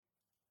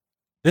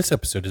This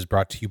episode is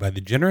brought to you by the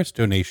generous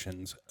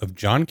donations of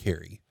John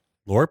Carey,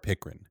 Laura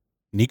Pickren,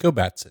 Nico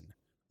Batson,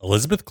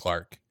 Elizabeth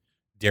Clark,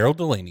 Daryl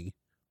Delaney,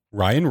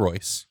 Ryan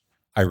Royce,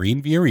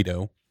 Irene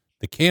Viorito,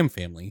 the Cam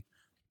family,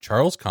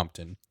 Charles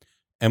Compton,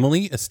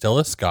 Emily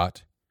Estella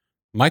Scott,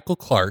 Michael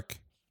Clark,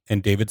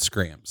 and David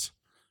Scrams,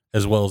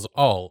 as well as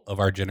all of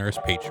our generous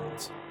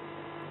patrons.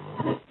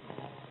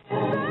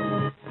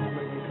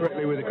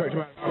 Correctly with the correct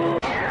amount.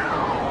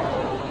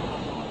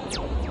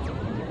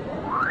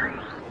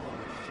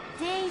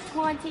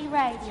 D20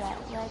 Radio,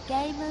 where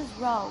gamers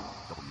roll.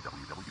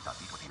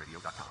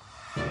 www.d20radio.com.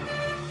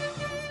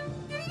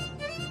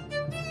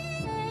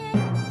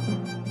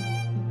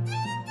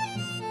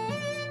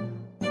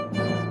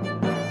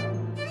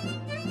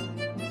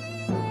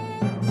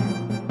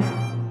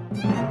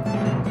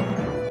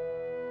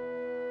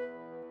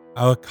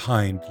 Our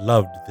kind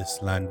loved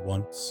this land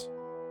once,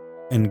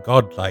 and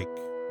godlike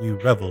we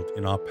reveled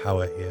in our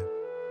power here.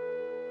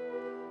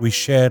 We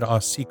shared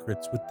our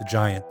secrets with the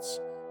giants.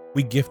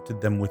 We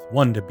gifted them with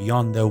wonder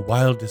beyond their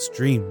wildest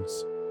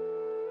dreams.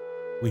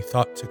 We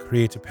thought to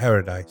create a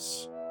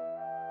paradise,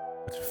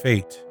 but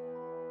fate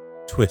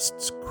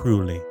twists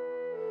cruelly.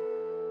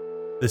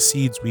 The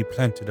seeds we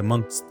planted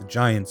amongst the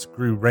giants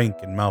grew rank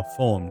and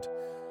malformed,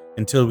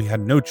 until we had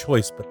no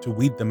choice but to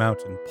weed them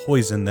out and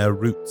poison their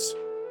roots.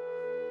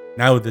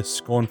 Now this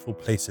scornful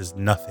place is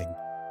nothing,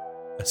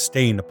 a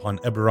stain upon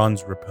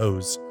Eberron's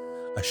repose,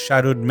 a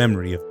shadowed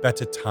memory of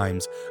better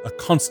times, a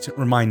constant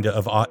reminder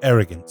of our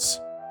arrogance.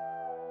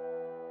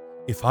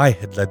 If I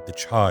had led the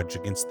charge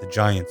against the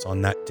giants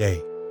on that day,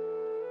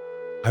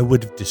 I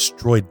would have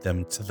destroyed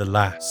them to the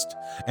last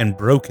and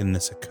broken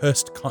this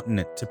accursed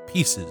continent to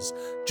pieces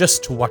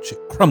just to watch it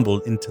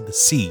crumble into the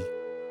sea.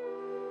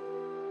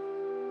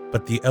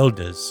 But the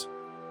elders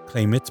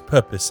claim its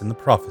purpose in the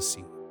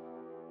prophecy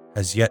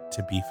has yet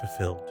to be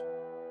fulfilled.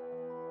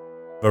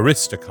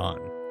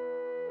 Varistakon,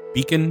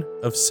 Beacon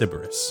of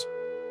Sybaris.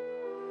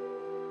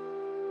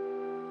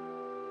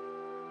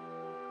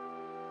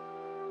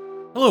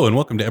 Hello and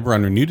welcome to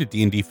Eberron Renewed, a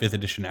D&D 5th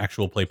edition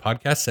actual play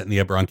podcast set in the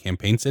Eberron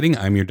campaign setting.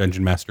 I'm your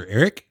Dungeon Master,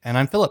 Eric. And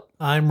I'm Philip.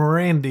 I'm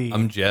Randy.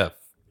 I'm Jeff.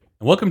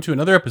 And welcome to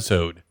another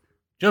episode.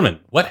 Gentlemen,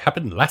 what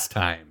happened last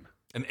time?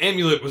 An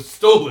amulet was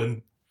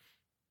stolen.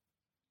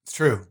 It's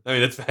true. I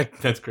mean,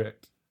 that's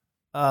correct.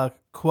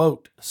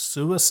 Quote,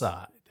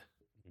 suicide.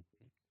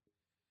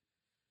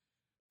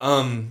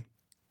 Some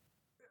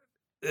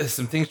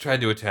things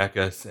tried to attack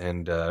us,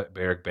 and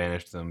Barrick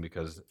banished them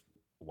because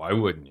why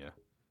wouldn't you?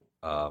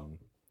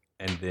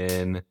 And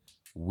then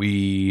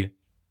we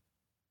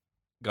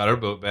got our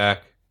boat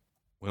back,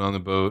 went on the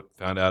boat,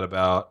 found out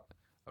about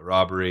a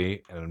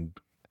robbery and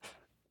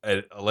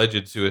an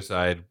alleged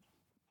suicide,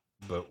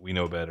 but we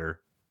know better.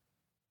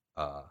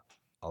 I'll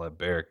let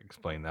Barrick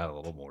explain that in a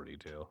little more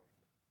detail.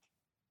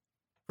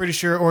 Pretty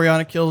sure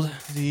Oriana killed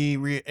a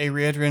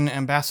Riedran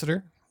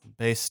ambassador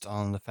based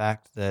on the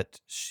fact that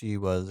she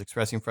was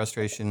expressing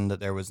frustration that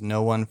there was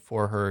no one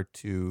for her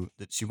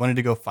that she wanted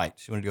to go fight.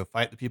 She wanted to go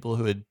fight the people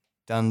who had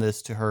done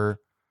this to her,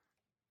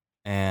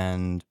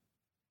 and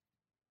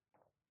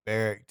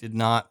Barrick did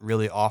not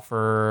really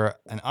offer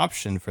an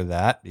option for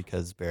that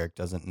because Barrick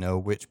doesn't know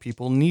which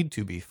people need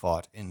to be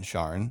fought in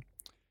Sharn,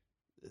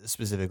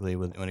 specifically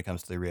when it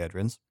comes to the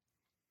Riedrans,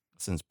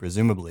 since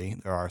presumably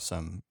there are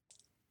some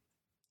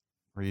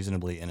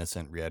reasonably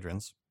innocent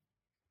Riedrans.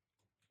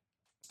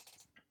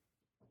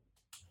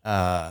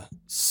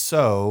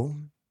 So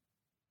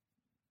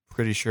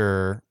pretty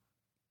sure,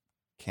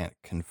 can't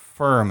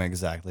confirm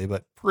exactly,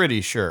 but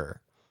pretty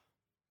sure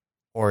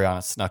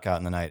Oriana snuck out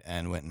in the night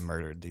and went and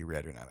murdered the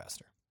Riedran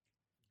ambassador.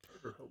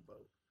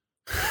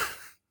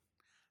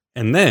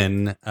 And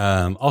then,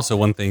 also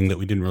one thing that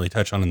we didn't really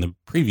touch on in the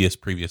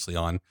previously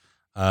on,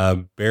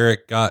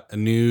 Barrick got a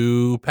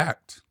new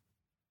pact.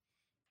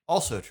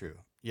 Also true.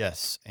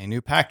 Yes, a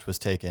new pact was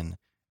taken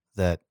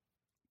that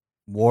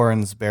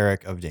warns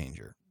Barrick of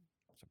danger.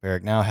 So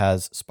Barrick now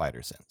has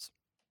spider sense.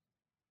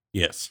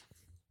 Yes.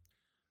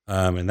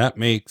 And that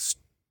makes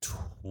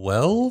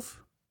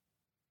 12?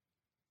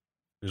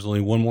 There's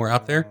only one more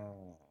out there,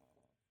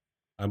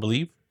 I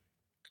believe,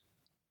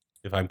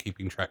 if I'm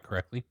keeping track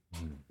correctly.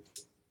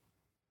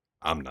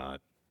 I'm not.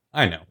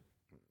 I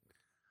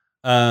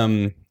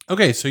know.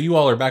 Okay, so you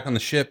all are back on the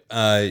ship.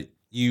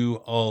 You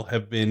all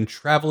have been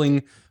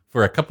traveling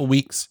for a couple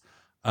weeks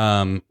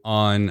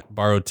on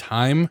borrowed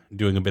time,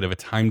 doing a bit of a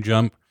time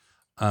jump.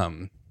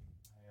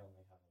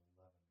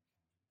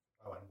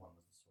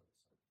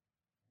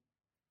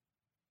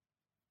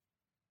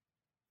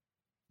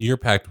 Your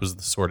pact was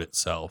the sword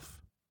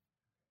itself.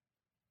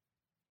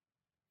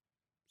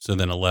 So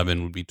then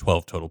 11 would be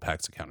 12 total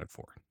packs accounted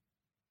for.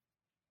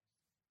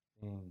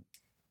 No,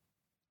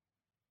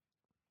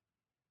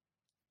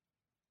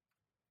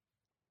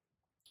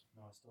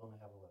 I still only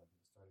have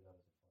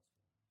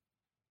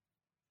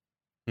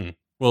 11.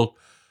 Well,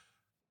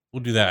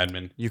 we'll do that,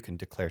 Edmund. You can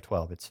declare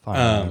 12. It's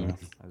fine.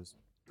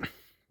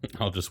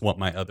 I'll just want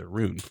my other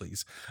rune,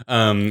 please.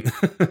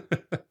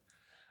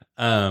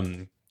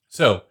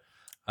 So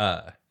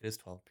It is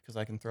 12 because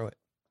I can throw it.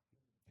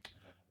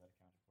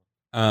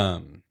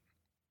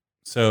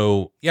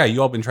 So yeah,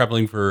 you all been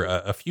traveling for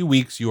a few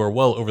weeks. You are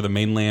well over the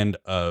mainland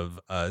of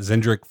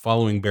Zendrick,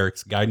 following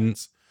Barrick's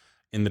guidance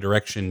in the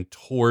direction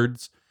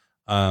towards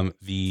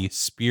the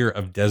Spear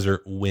of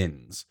Desert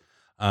Winds.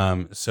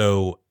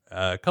 So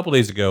a couple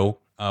days ago,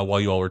 while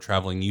you all were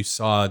traveling, you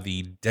saw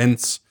the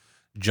dense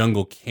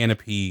jungle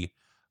canopy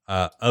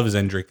of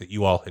Zendrick that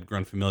you all had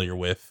grown familiar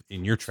with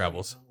in your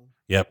travels.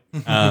 Yep.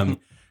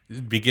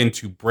 Begin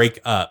to break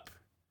up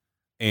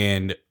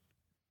and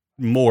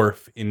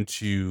morph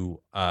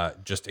into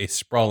just a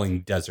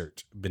sprawling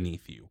desert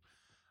beneath you.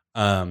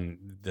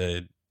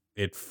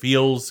 It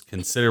feels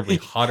considerably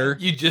hotter.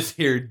 You just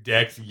hear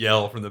Dex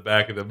yell from the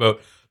back of the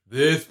boat,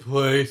 "This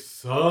place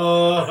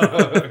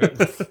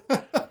sucks."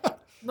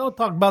 No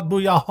talk about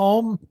Booyah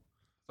home.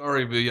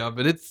 Sorry, Booyah,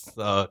 but it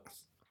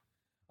sucks.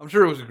 I'm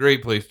sure it was a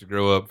great place to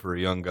grow up for a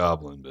young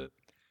goblin, but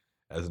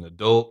as an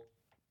adult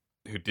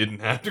who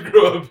didn't have to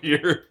grow up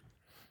here,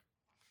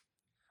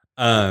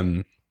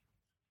 Um,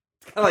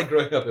 it's kind of like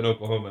growing up in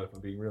Oklahoma, if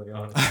I'm being really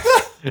honest.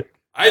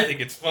 I think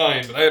it's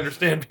fine, but I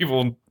understand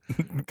people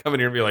coming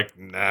here and be like,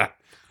 nah.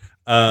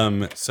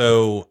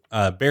 So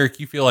Barrick,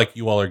 you feel like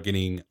you all are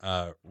getting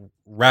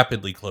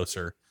rapidly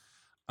closer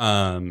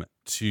to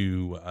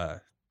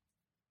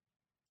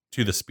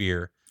the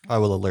spear. I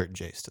will alert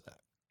Jace to that.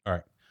 All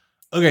right.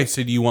 Okay,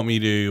 so do you want me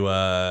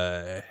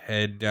to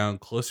head down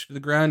closer to the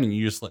ground and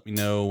you just let me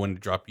know when to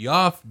drop you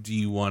off? Do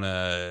you want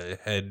to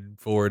head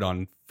forward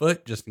on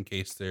foot just in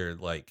case they're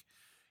like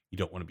you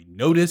don't want to be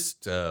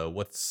noticed?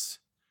 What's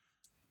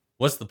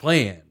the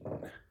plan,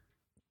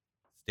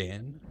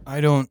 Stan?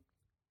 I don't.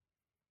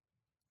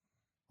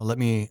 Well, let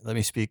me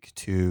speak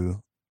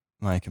to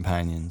my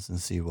companions and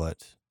see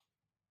what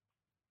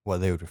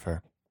they would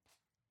prefer.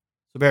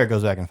 So Barrett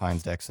goes back and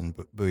finds Dex and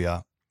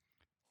Booyah.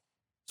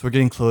 So we're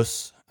getting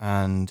close,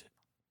 and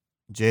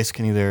Jace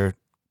can either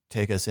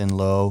take us in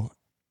low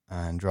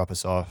and drop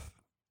us off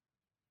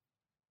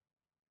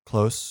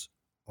close,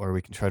 or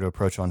we can try to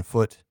approach on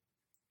foot.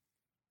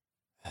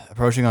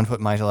 Approaching on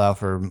foot might allow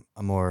for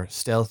a more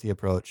stealthy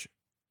approach,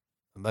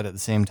 but at the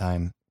same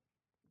time,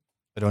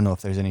 I don't know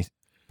if there's any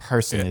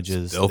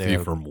personages Stealthy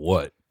there. from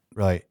what?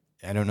 Right.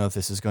 I don't know if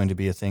this is going to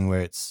be a thing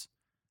where it's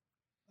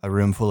a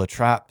room full of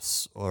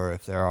traps or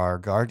if there are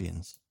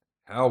guardians.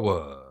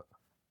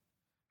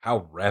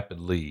 How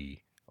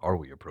rapidly are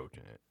we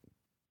approaching it?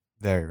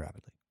 Very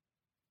rapidly.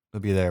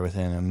 We'll be there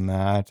within a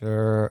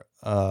matter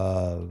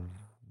of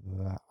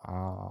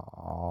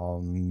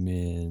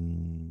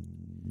minutes.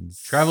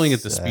 Traveling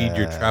at the speed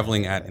you're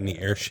traveling at in the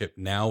airship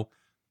now,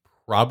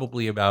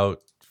 probably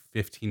about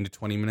 15 to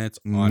 20 minutes.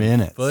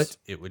 On foot,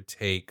 it would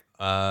take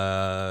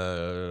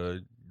a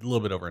little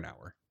bit over an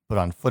hour. But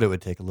on foot, it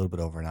would take a little bit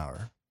over an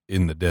hour.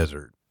 In the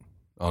desert.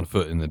 On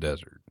foot in the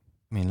desert.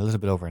 I mean, a little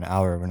bit over an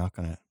hour. You're not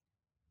going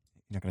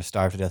to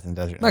starve to death in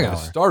the desert. I'm not going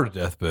to starve to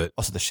death, but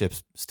also the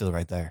ship's still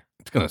right there.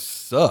 It's going to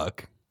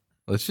suck.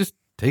 Let's just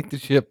take the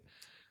ship.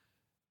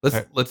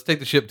 Let's take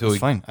the ship till It's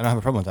fine. I don't have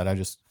a problem with that. I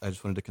just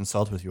wanted to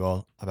consult with you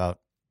all about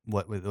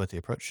what the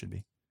approach should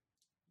be.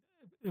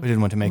 We didn't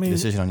want to make the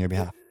decision on your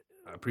behalf.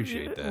 I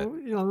appreciate that.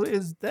 You know,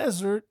 it's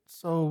desert,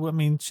 so I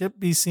mean, ship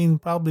be seen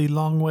probably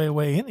long way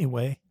away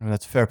anyway. I mean,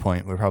 that's a fair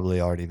point. We're probably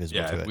already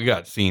visible to it. Yeah, we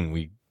got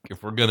seen.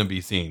 If we're gonna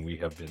be seen, we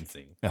have been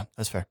seen. Yeah,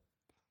 that's fair.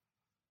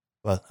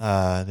 Well,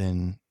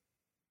 then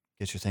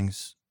get your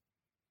things.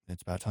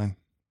 It's about time.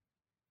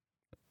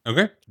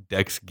 Okay.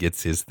 Dex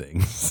gets his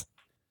things.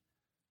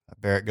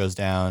 Barrett goes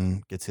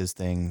down, gets his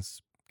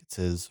things,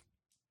 gets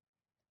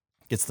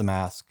the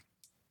mask,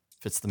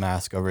 fits the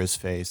mask over his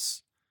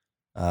face,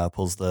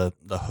 pulls the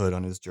hood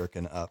on his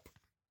jerkin up,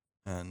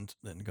 and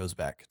then goes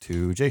back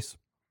to Jace.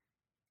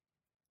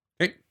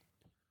 Okay.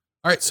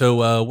 All right.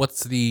 So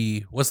what's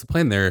the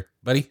plan there,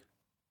 buddy?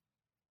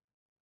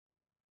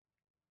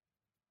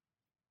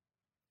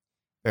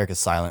 Barrett is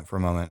silent for a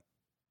moment,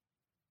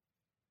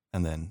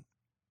 and then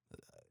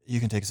you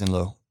can take us in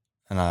low,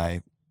 and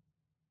I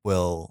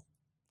will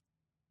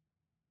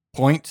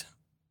point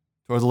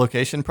toward the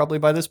location. Probably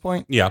by this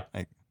point, Yeah.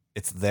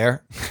 it's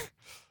there.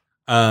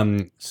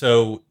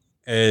 So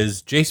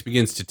as Jace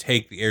begins to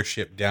take the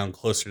airship down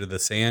closer to the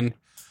sand,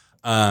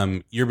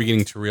 you're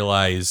beginning to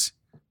realize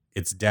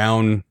it's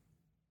down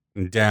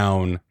and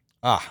down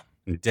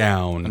and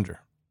down.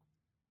 Under.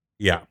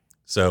 Yeah.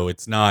 So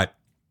it's not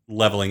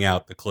leveling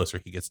out the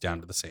closer he gets down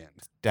to the sand.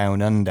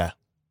 Down under.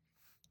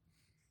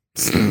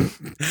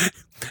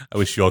 I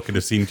wish you all could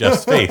have seen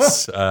Jeff's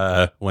face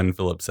when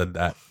Philip said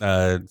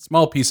that.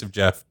 Small piece of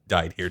Jeff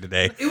died here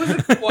today. It was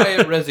a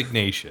quiet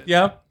resignation.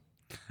 Yeah.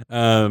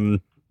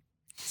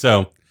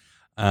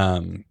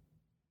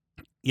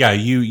 Yeah,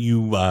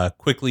 you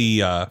quickly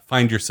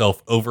find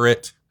yourself over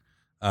it,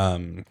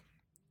 and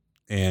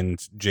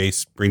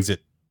Jace brings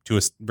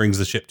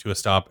the ship to a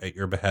stop at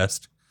your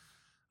behest,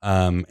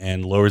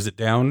 and lowers it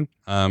down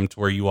to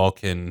where you all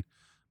can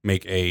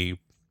make a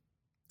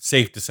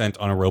safe descent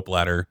on a rope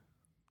ladder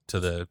to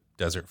the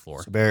desert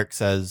floor. So Barrick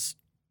says,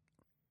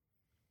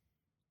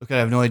 "Look, I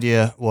have no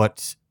idea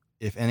what,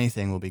 if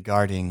anything, will be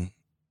guarding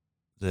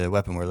the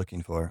weapon we're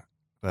looking for,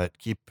 but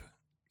keep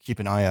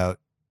an eye out.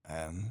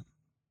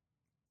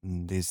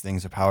 These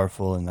things are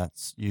powerful, and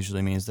that's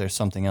usually means there's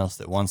something else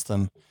that wants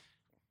them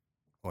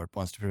or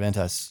wants to prevent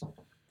us.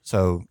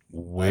 So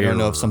I don't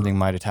know if something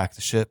might attack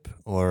the ship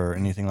or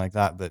anything like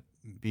that, but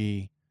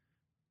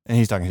and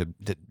he's talking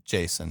to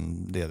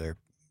Jason, the other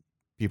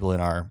people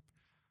in our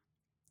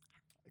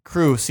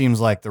crew. Seems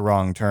like the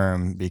wrong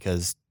term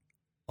because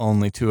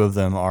only 2 of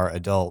them are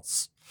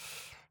adults.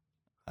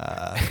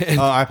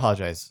 I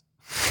apologize.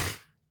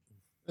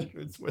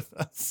 It's with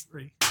us.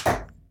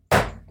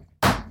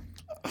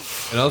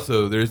 And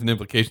also, there's an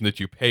implication that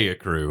you pay a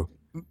crew.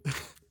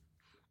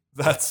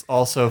 That's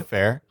also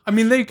fair. I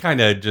mean, they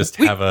kind of just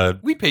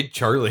have We paid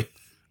Charlie.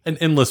 an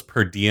endless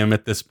per diem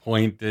at this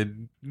point.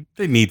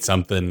 They need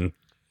something.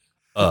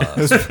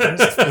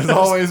 There's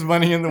always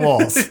money in the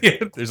walls.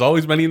 Yeah, there's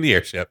always money in the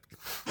airship.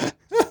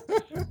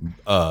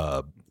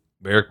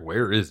 Merrick,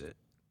 where is it?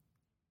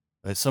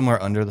 It's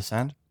somewhere under the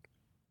sand.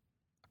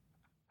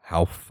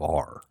 How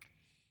far?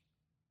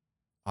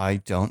 I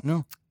don't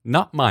know.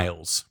 Not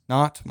miles.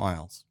 Not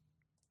miles.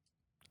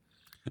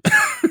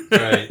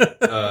 Right.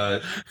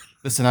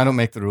 Listen, I don't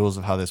make the rules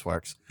of how this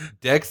works.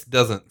 Dex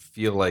doesn't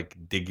feel like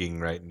digging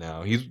right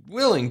now. He's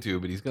willing to,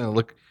 but he's gonna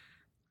look.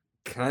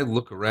 Can I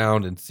look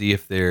around and see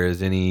if there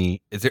is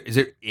any? Is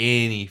there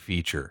any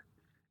feature?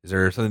 Is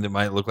there something that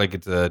might look like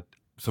it's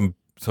some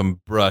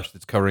brush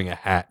that's covering a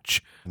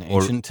hatch? An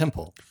ancient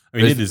temple. I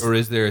mean, Or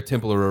is there a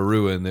temple or a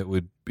ruin that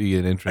would be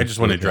an entrance? I just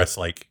want to address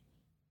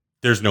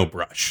there's no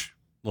brush.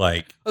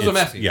 That's what I'm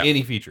asking. Yeah.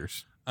 Any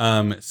features?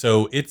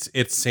 So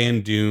it's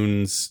sand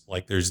dunes.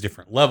 Like there's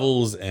different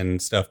levels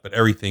and stuff, but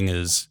everything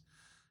is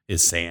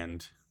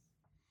sand.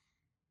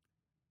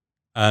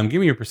 Give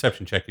me your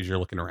perception check as you're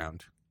looking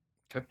around.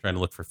 Okay. Trying to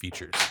look for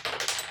features.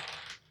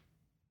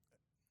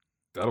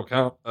 That'll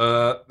count.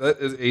 That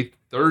is a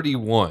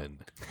 31.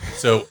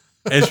 So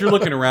as you're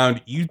looking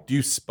around, you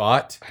do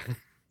spot,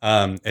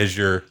 as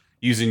you're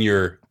using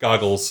your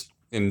goggles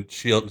and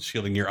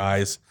shielding your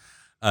eyes,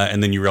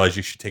 and then you realize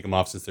you should take them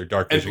off since they're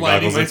dark vision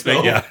goggles.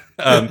 Yeah.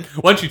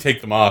 Once you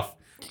take them off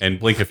and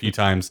blink a few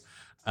times,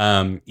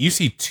 you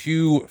see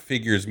 2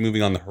 figures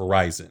moving on the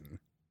horizon,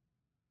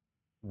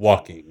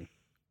 walking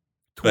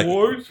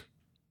Towards?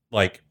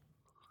 like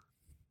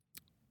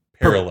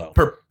parallel,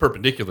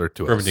 Perpendicular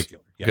to us.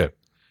 perpendicular. Yeah. Okay.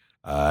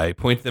 I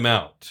point them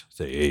out.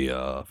 Say, hey,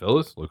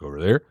 fellas, look over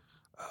there.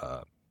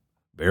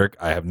 Barrick,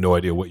 I have no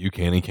idea what you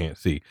can and can't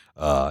see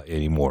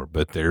anymore,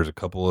 but there's a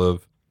couple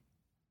of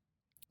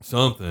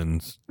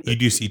somethings. You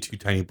do see 2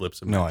 tiny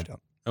blips of No, I magic.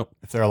 don't. Oh.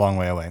 If they're a long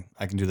way away,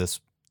 I can do this.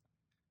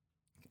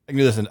 I can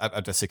do this in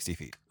up to 60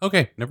 feet.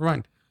 Okay, never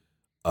mind.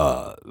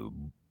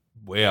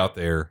 Way out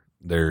there,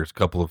 there's a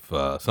couple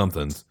of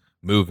somethings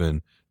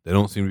moving. They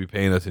don't seem to be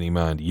paying us any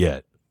mind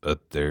yet,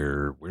 but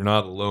we're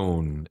not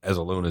alone as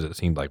it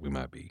seemed like we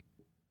might be.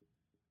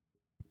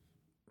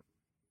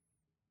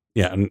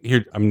 Yeah, and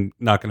here I'm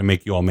not going to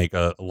make you all make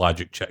a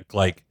logic check.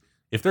 Like,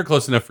 if they're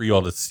close enough for you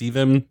all to see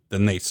them,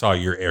 then they saw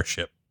your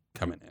airship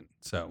coming in.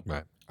 So,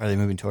 Right. Are they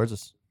moving towards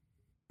us?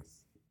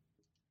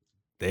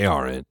 They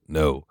aren't.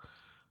 No.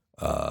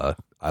 I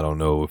don't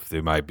know if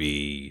they might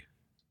be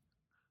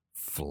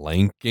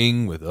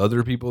flanking with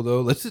other people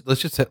though. Let's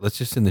just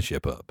send the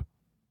ship up.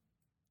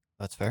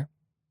 That's fair.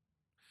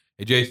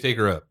 Hey, Jace, take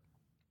her up.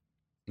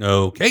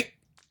 okay.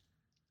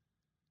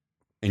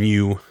 And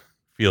you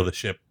feel the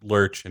ship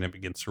lurch, and it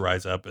begins to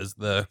rise up as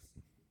the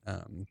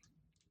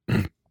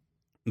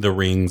the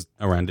rings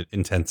around it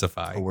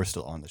intensify. Oh, we're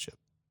still on the ship.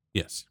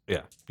 Yes.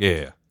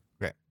 Yeah.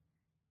 Great.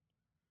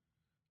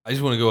 I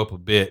just want to go up a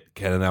bit,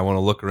 Ken, and I want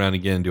to look around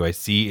again. Do I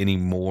see any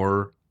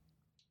more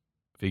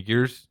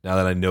figures now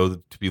that I know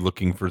to be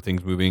looking for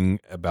things moving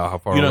about how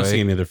far You away? don't see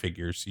any other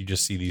figures. You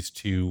just see these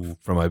 2.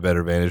 From my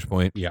better vantage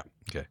point? Yeah.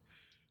 Okay.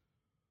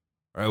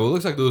 All right, well, it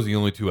looks like those are the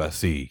only 2 I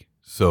see.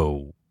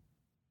 So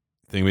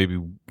I think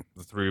maybe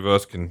the 3 of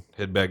us can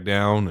head back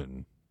down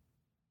and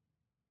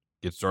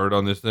get started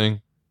on this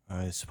thing.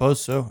 I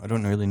suppose so. I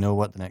don't really know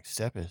what the next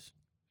step is.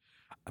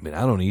 I mean,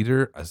 I don't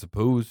either. I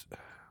suppose.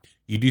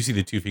 You do see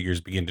the 2 figures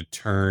begin to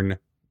turn,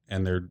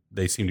 and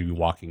they seem to be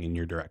walking in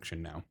your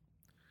direction now.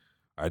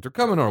 All right, they're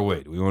coming our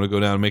way. Do we want to go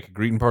down and make a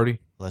greeting party?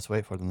 Let's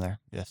wait for them there.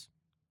 Yes.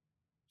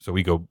 So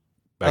we go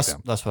back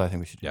down. That's what I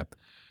think we should do. Yep.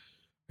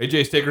 Hey,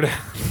 Jace, take her down.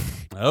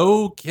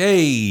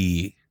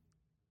 Okay.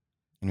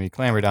 And we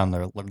clamber down the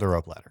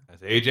rope ladder. I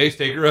say, hey, Jace,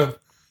 take her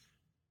up.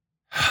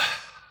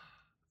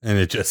 And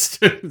it just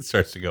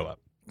starts to go up.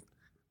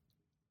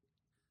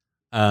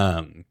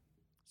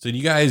 So do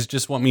you guys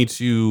just want me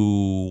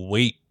to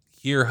wait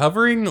here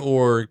hovering,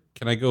 or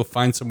can I go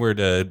find somewhere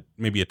to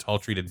maybe a tall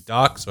tree to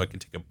dock so I can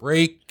take a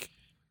break?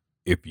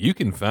 If you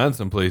can find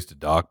some place to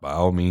dock, by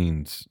all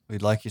means.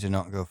 We'd like you to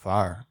not go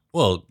far.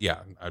 Well,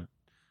 yeah,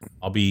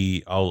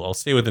 I'll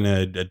stay within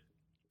a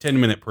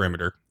 10-minute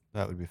perimeter.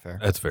 That would be fair.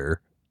 That's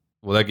fair.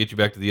 Will that get you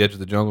back to the edge of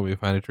the jungle when we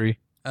find a tree?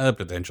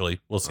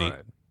 Potentially. We'll see. All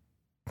right.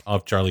 I'll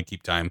have Charlie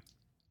keep time.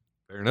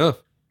 Fair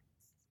enough.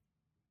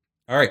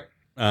 All right.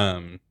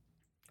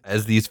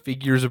 As these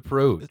figures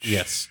approach.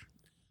 Yes.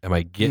 Am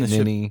I getting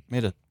ship any?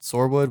 made of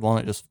sorewood?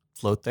 Won't it just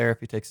float there if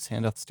he takes his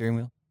hand off the steering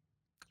wheel?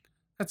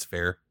 That's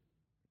fair.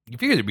 You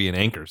figured it'd be an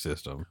anchor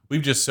system.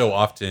 We've just so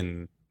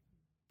often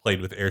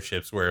played with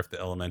airships where if the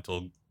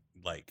elemental,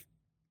 like,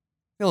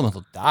 The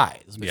elemental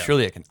dies, but Yeah.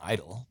 surely it can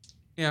idle.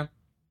 yeah,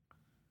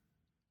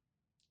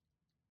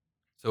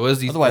 So as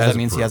these Otherwise, guys that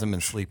means he approach- hasn't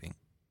been sleeping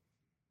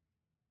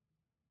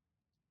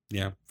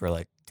yeah, for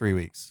like 3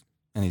 weeks,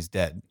 and he's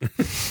dead.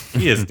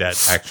 he is dead.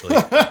 Actually,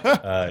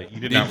 you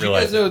did Did not you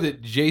realize guys know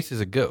that Jace is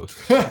a ghost?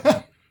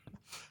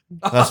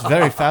 That's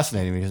very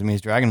fascinating because it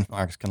means dragon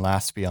marks can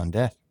last beyond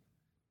death.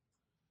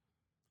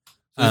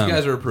 So these Um,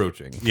 guys are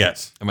approaching.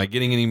 Yes, Am I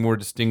getting any more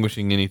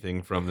distinguishing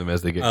anything from them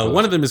as they get closer?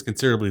 one of them is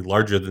considerably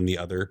larger than the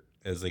other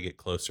as they get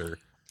closer.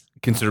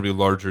 considerably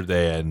larger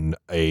than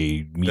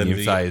a than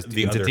medium-sized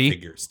the other entity.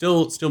 figure.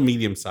 Still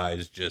medium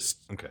sized,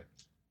 just Okay.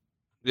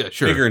 Yeah,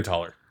 sure. bigger and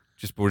taller.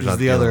 Just we're Is not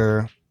the dealing-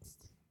 other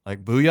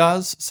like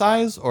Booyah's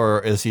size,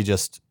 or is he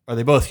just? Are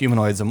they both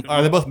humanoids? And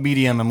are they both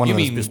medium? And one You of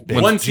them is mean just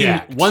big. One's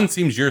jacked. One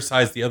seems your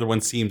size, the other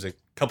one seems a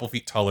couple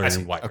feet taller I see.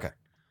 and wider. Okay,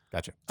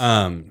 gotcha.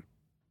 And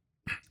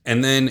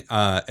then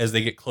as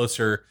they get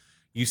closer,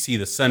 you see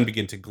the sun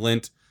begin to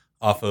glint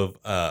off of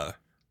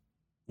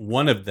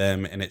one of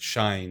them, and it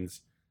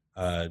shines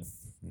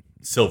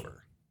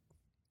silver.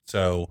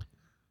 So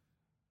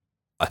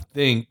I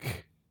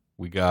think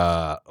we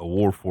got a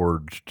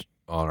Warforged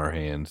on our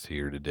hands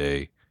here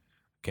today.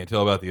 Can't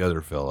tell about the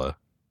other fella.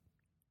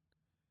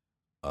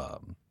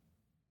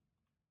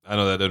 I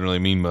know that doesn't really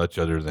mean much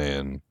other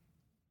than,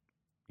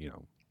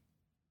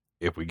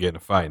 if we get in a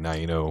fight, now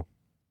you know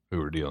who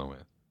we're dealing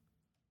with.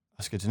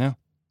 That's good to know.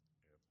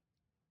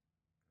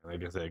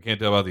 Like I said, I can't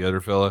tell about the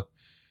other fella.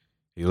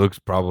 He looks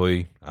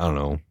probably, I don't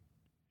know,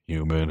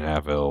 human,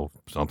 half elf,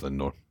 something,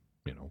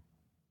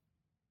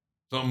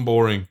 something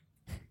boring.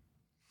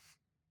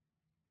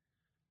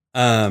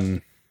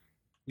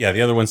 yeah,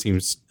 the other one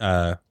seems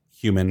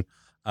human.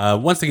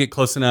 Once they get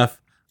close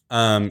enough,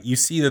 you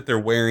see that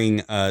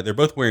they're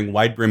both wearing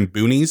wide brim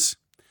boonies.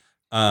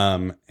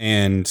 And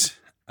It's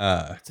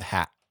a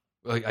hat.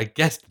 Like I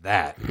guessed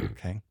that.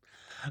 Okay.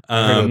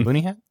 Heard of a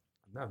boonie hat?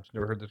 No, I've just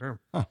never heard the term.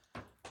 I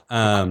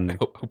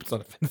hope it's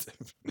not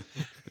offensive.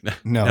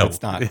 No,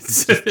 it's not.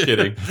 It's Just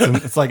kidding.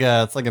 It's like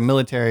a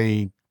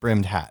military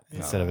brimmed hat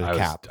instead of a I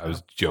cap.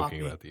 was joking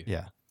Floppy. about the.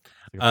 Yeah,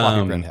 it's like a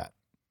floppy brimmed hat.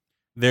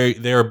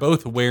 they are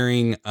both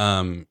wearing.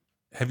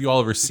 Have you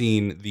all ever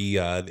seen the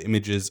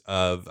images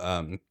of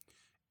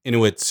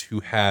Inuits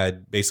who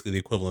had basically the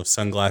equivalent of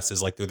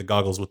sunglasses, like they're the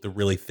goggles with the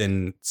really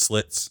thin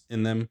slits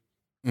in them?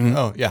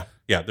 Oh yeah,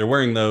 Yeah, they're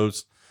wearing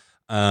those.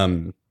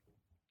 And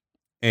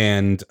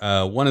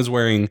one is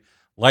wearing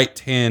light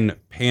tan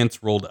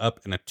pants rolled up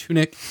in a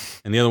tunic,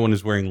 and the other one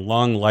is wearing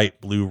long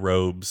light blue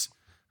robes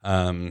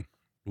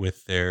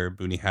with their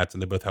boonie hats,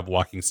 and they both have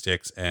walking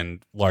sticks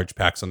and large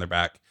packs on their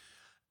back.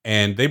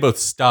 And they both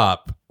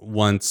stop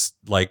once,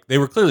 like they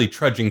were clearly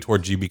trudging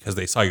towards you because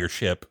they saw your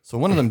ship. so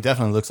one of them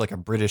definitely looks like a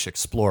British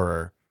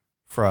explorer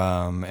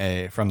from the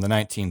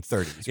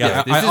 1930s.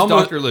 Yeah, This I is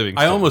almost- Dr.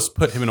 Livingstone. I almost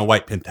put him in a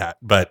white pin hat,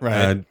 but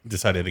Right.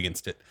 decided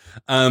against it.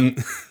 So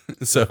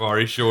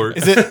Safari short.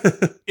 Is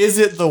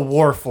it the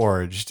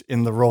Warforged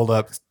in the rolled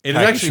up? it is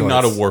khaki actually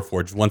not a shorts?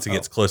 Warforged. Once it Oh.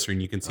 gets closer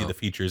and you can see the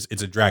features,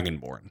 it's a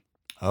Dragonborn.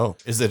 Oh,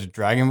 is it a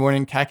Dragonborn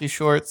in khaki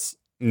shorts?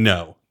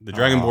 No, the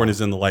Dragonborn Oh. is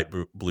in the light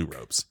blue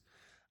robes.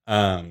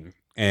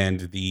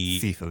 And the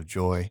Thief of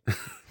joy.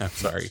 I'm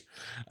sorry,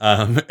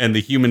 and the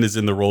human is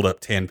in the rolled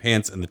up tan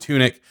pants and the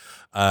tunic.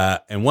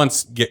 And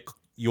once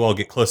you all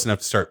get close enough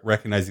to start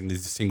recognizing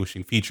these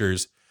distinguishing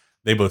features,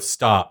 they both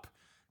stop,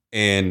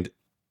 and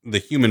the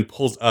human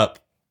pulls up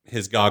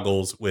his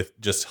goggles with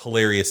just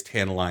hilarious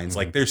tan lines.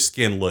 Like their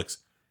skin looks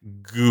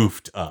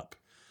goofed up,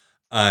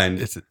 and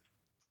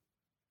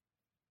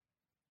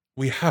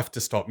we have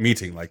to stop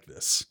meeting like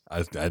this.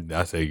 I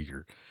say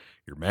your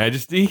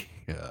Majesty,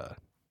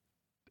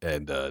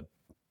 and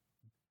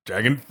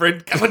Dragon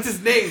Friend. God, what's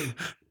his name?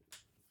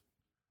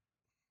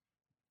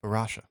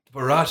 Barasha.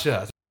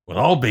 Barasha. Well,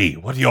 I'll be.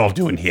 What are y'all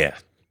doing here?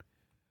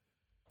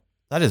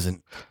 That is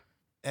an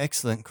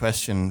excellent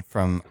question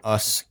from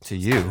us to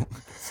you.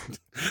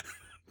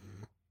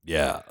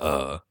 Yeah.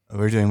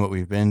 We're doing what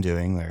we've been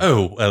doing. Where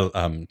Oh,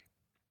 well,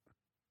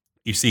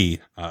 you see,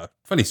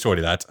 funny story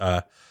to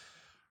that.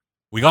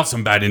 We got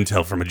some bad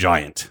intel from a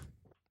giant.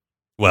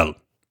 Well,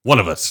 one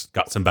of us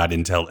got some bad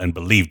intel and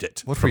believed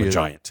it What from were a you-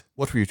 giant.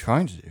 what were you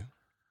trying to do?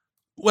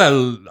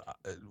 Well,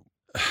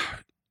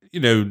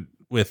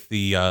 with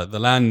the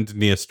land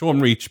near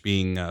Stormreach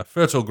being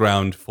fertile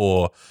ground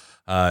for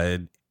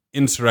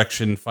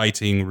insurrection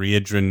fighting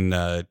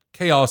Riedran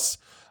chaos,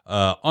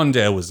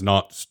 Onder was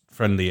not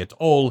friendly at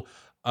all.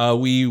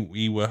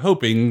 We were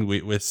hoping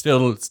we're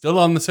still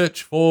on the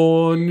search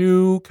for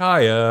new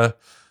Kaya,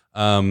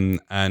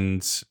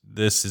 and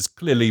this has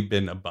clearly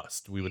been a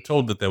bust. We were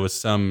told that there was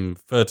some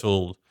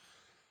fertile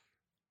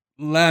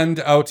land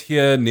out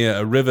here near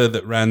a river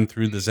that ran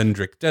through the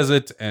Zendrick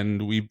Desert,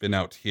 and we've been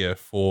out here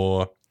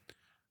for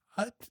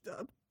a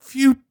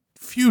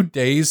few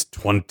days,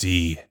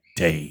 20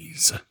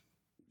 days. Would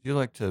you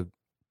like to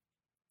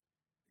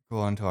go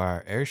onto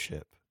our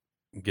airship.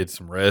 Get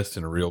some rest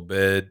in a real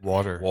bed.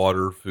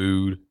 Water,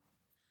 food.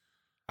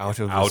 out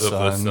of Out the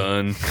of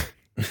sun.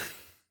 the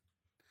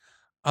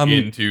sun.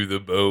 Into the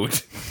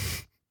boat.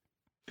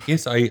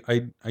 Yes, I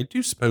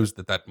do suppose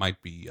that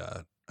might be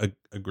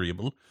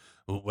agreeable.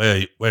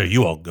 Where are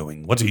you all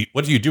going? What are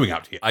you doing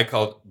out here? I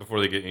called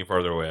before they get any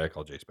farther away. I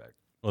called Jace back.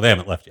 Well, they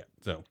haven't left yet.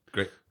 So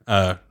Great.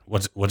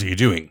 What are you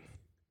doing?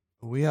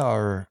 We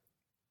are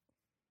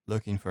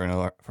looking for an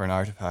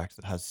artifact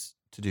that has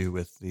to do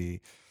with the.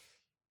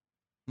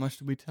 How much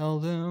did we tell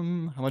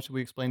them? How much did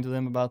we explain to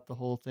them about the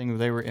whole thing?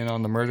 They were in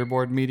on the murder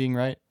board meeting,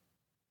 right?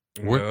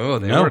 No,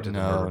 they no. weren't at the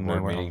No, murder no,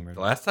 board we're not meeting. murder.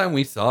 The last time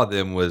we saw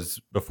them was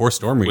Before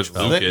Stormreach With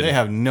fell. Luke. They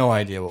have no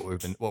idea what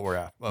we're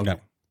at. Okay. No.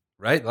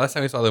 right. The last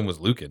time we saw them was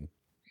Lucan.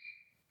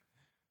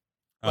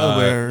 Well,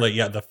 we're-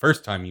 yeah, the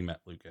first time you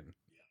met Lucan.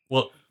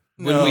 Well,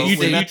 when No, you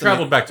we met them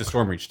traveled at- back to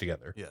Stormreach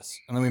together Yes,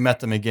 and then we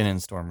met them again in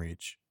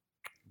Stormreach,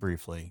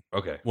 briefly.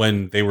 Okay.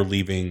 when they were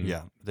leaving.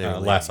 Yeah, they were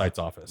Last leaving. Sight's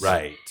office.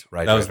 Right.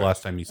 That was the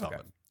last time you saw Okay.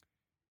 them.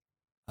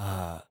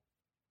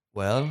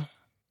 Well,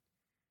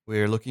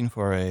 we're looking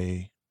for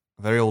a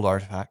very old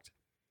artifact,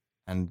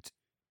 and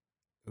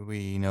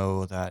we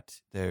know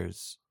that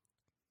there's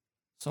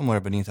somewhere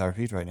beneath our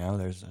feet right now.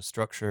 There's a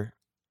structure,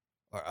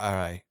 or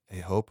I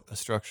hope a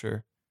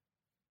structure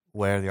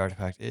where the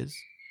artifact is.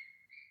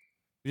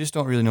 We just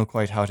don't really know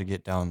quite how to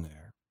get down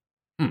there.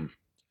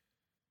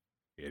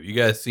 Have you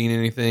guys seen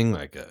anything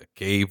like a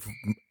cave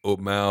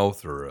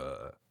mouth or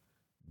a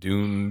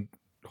dune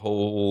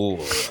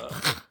hole or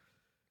a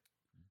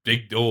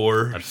big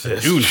door? A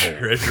dune hole.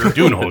 Treasure.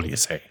 Dune hole, you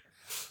say?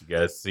 You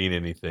guys seen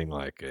anything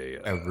like a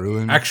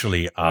Ruin.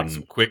 Actually, like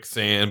some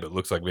quicksand, but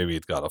looks like maybe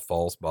it's got a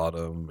false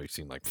bottom? We've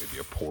seen like maybe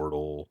a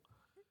portal.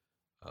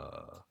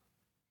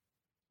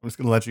 I'm just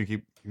gonna let you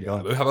keep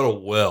going. How about a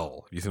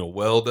well? Have you seen a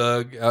well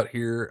dug out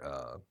here?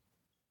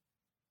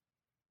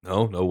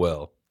 No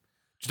well.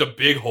 Just a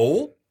big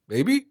hole,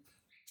 maybe?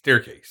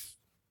 Staircase.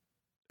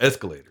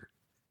 Escalator.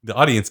 the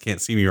audience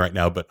can't see me right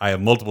now, but I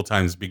have multiple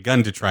times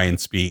begun to try and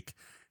speak,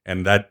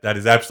 and that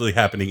is absolutely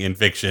happening in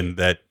fiction.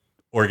 That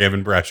Orgev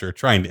and Bresh are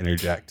trying to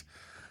interject.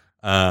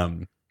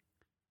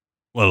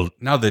 Well,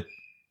 now that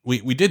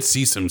we did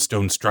see some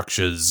stone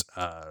structures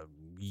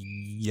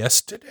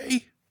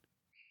yesterday,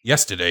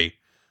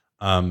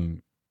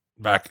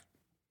 back.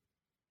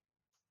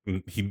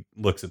 He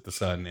looks at the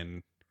sun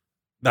and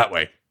that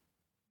way.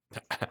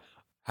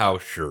 How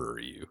sure are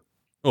you?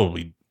 Oh,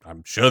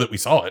 I'm sure that we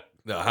saw it.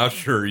 No, how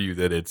sure are you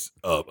that it's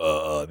up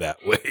that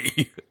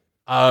way?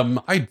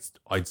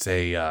 I'd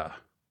say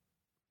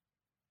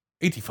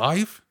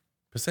 85%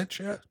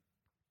 sure.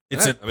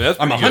 It's I mean, that's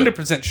I'm pretty good.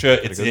 100% sure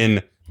it's good.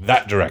 in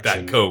that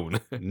direction. That cone.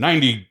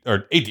 90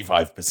 or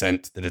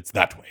 85% that it's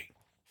that way.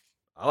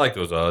 I like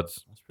those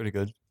odds. That's pretty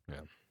good.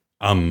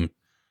 Um,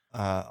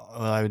 Well,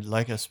 I would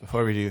like us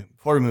before we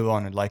move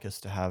on. I'd like us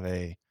to have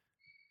a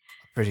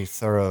pretty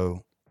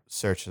thorough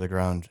search of the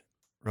ground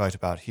right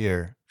about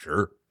here.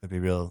 Sure. It'd be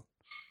real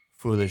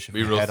foolish if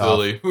Be we real head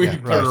silly. off. We Yeah,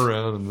 can turn right.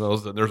 around and all of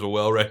a sudden there's a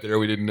well right there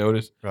we didn't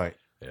notice. Right.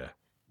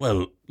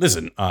 well,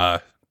 listen,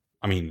 I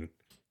mean,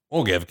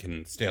 Orgev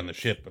can stay on the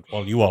ship, but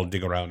while you all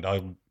dig around,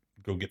 I'll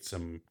go get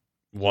some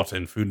water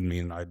and food in me,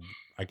 and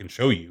I can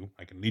show you.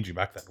 I can lead you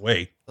back that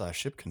way. Well, our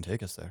ship can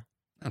take us there.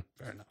 Oh,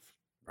 fair enough.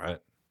 Right.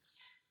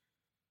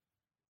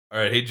 All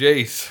right. Hey,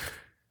 Jace.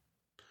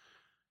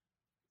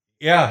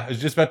 Yeah, I was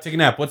just about to take a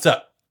nap. What's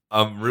up?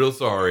 I'm real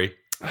sorry.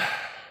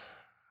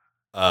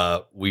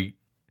 We.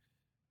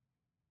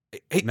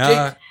 Hey, Nah,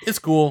 Jace. it's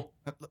cool.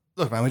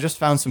 Look, man, we just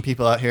found some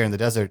people out here in the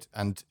desert,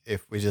 and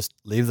if we just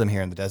leave them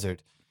here in the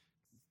desert,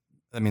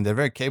 I mean, they're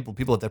very capable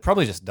people. They'll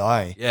probably just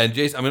die. Yeah, and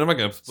Jace, I mean, I'm not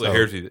going to split So-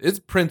 hairs with you. It's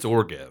Prince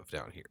Orgev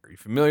down here. Are you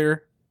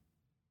familiar?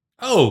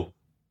 Oh,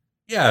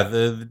 yeah,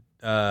 the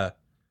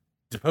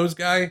deposed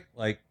guy.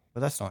 Like,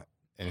 But that's not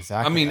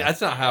exactly. I mean, that.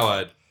 that's not how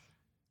I'd.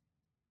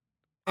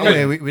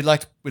 Anyway, we'd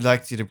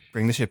like you to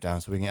bring the ship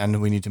down so we can,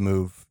 and we need to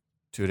move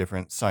to a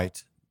different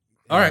site.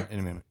 All right. in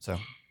a minute. So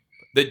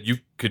That you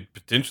could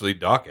potentially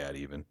dock at,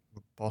 even.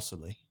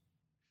 possibly.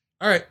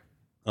 all right.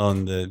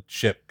 On the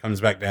ship comes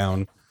back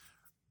down.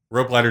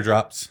 Rope ladder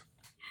drops.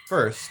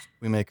 First,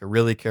 we make a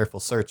really careful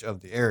search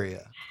of the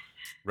area.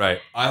 Right.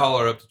 I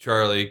holler up to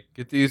Charlie,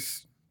 get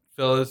these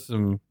fellas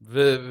some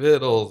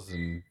victuals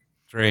and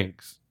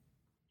drinks.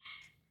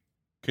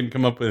 Couldn't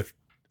come up with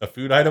a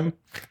food item.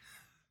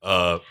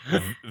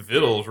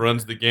 Victuals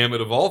runs the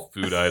gamut of all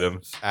food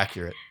items.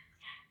 Accurate.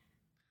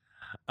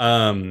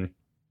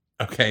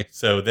 Okay,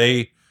 so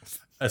they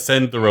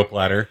ascend the rope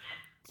ladder.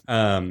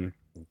 Yeah,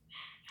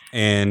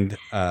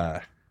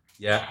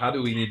 how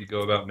do we need to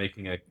go about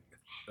making a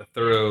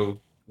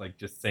thorough, like,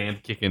 just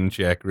sand kicking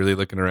check, really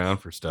looking around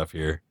for stuff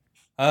here?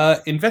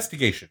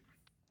 Investigation.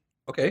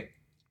 Okay.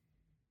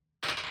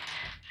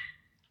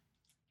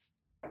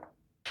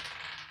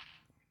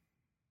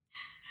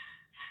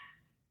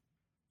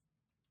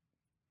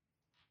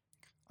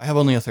 I have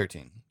only a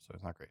 13, so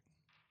it's not great.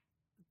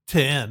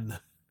 10.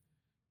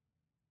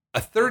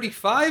 A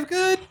 35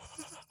 good?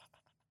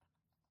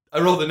 I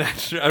rolled a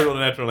natural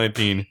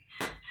 19.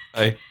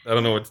 I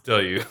don't know what to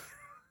tell you.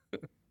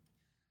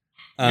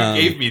 You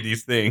gave me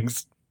these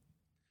things.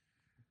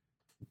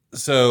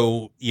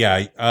 So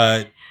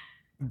yeah,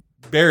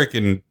 Barrick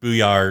and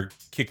Booyah are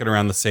kicking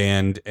around the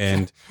sand,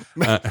 and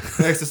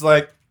Merrick's just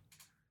like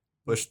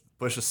push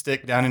a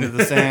stick down into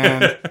the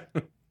sand.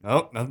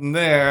 Nope, nothing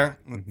there.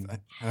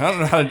 I don't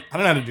know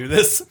how to do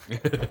this.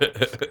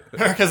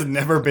 Merrick has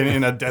never been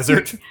in a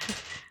desert.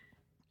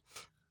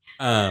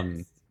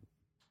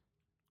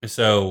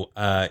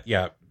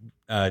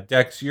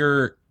 Dex,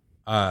 you're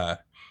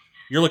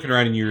looking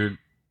around and you're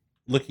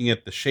looking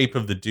at the shape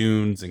of the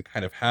dunes and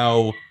kind of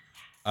how,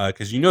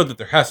 because you know that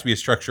there has to be a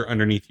structure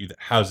underneath you that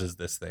houses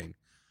this thing.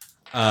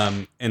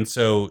 And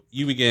so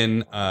you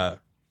begin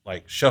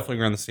like shuffling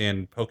around the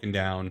sand, poking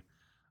down.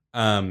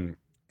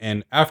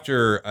 And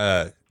after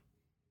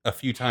a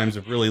few times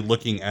of really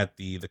looking at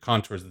the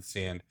contours of the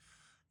sand,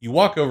 you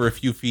walk over a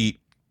few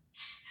feet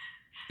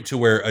to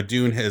where a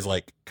dune has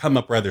like come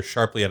up rather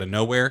sharply out of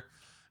nowhere,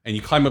 and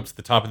you climb up to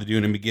the top of the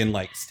dune and begin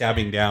like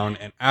stabbing down.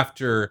 And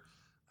after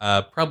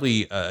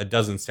probably a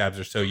dozen stabs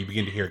or so, you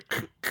begin to hear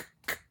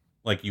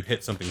like you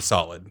hit something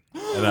solid.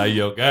 And I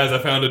yell, guys, I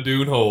found a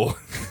dune hole.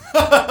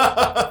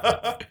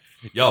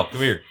 Y'all, come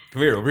here,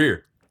 over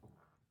here.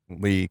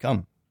 We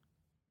come.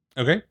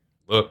 Okay.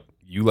 Look,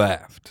 you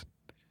laughed.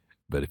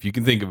 But if you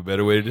can think of a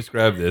better way to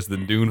describe this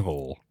than dune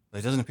hole.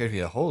 It doesn't appear to be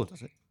a hole,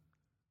 does it?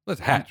 Well,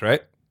 it's a hatch,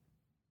 right?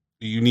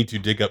 You need to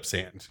dig up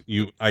sand.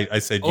 I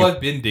said Oh, I've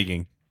been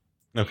digging.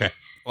 Okay.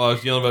 Well, I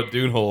was yelling about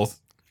dune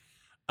holes.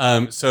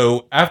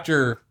 So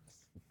after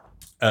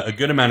a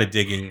good amount of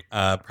digging,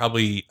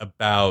 probably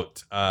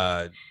about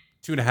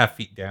 2.5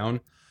 feet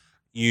down,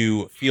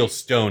 you feel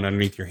stone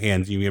underneath your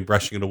hands. You begin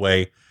brushing it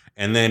away.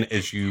 And then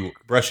as you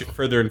brush it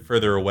further and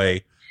further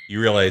away, you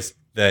realize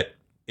that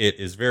it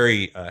is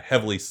very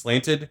heavily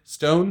slanted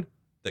stone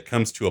that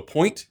comes to a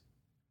point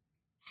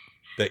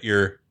that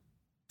you're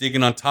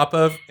digging on top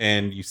of,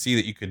 and you see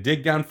that you could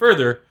dig down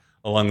further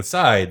along the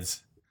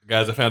sides.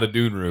 Guys, I found a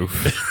dune roof.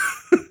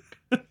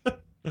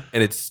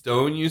 And it's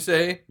stone, you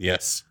say?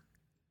 Yes.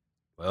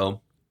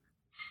 Well,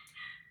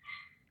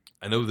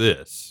 I know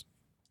this.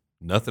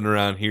 Nothing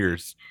around here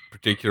is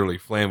particularly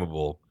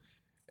flammable,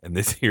 and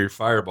this here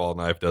fireball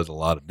knife does a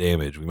lot of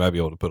damage. We might be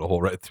able to put a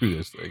hole right through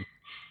this thing.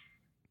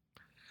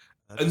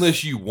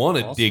 Unless you want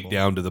to dig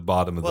down to the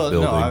bottom of the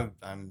building. No,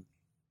 I'm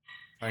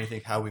trying to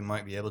think how we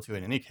might be able to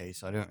in any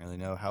case. I don't really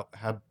know how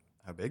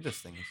big this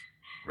thing is.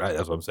 Right,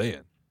 that's what I'm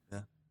saying.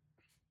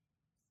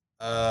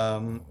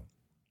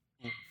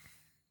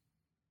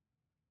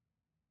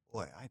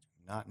 Boy, I do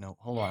not know.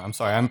 Hold on, I'm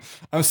sorry.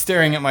 I'm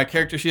staring at my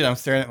character sheet. I'm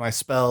staring at my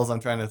spells.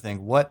 I'm trying to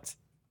think, what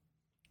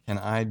can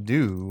I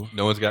do?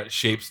 No one's got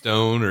shape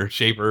stone or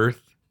shape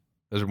earth.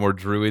 Those are more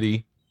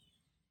druidy.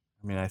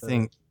 I mean, I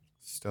think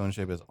stone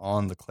shape is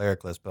on the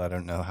cleric list, but I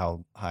don't know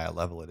how high a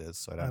level it is,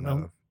 so I don't know. I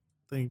don't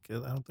think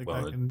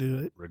Well, I can do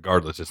it.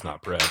 Regardless, it's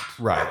not prepped.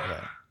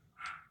 Right.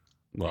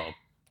 Well,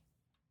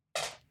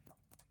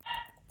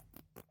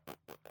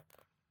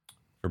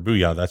 for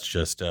Booyah, that's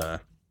just a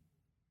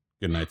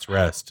good night's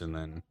rest, and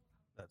then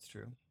That's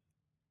true.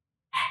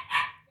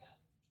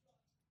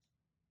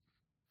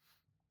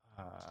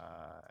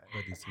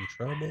 Buddy's in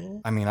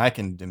trouble. I mean, I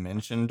can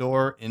dimension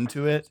door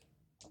into it,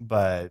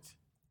 but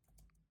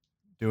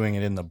doing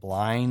it in the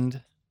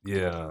blind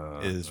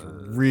is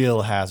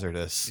real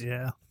hazardous.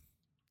 Yeah.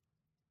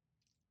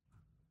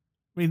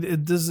 I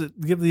mean, does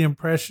it give the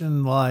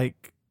impression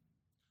like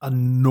a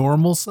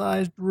normal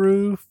sized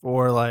roof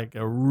or like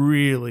a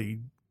really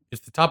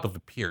It's the top of a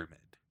pyramid.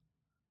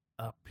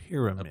 a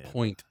pyramid? A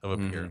point of a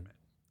Mhm. pyramid.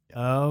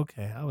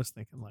 Okay, I was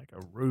thinking like a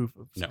roof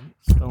of No. some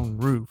stone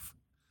roof.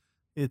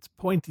 It's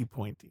pointy.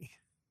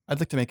 I'd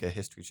like to make a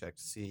history check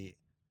to see,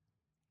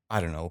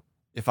 I don't know,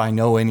 if I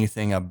know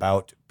anything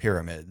about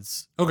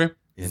pyramids. Okay.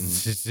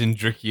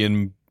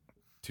 Zindrikian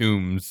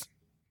tombs.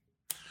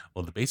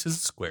 Well, the base is a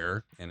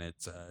square, and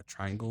it's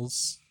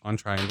triangles on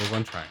triangles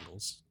on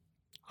triangles.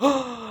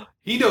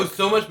 He knows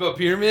so much about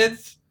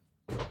pyramids.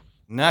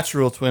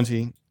 Natural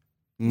 20,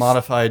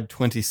 modified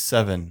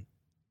 27.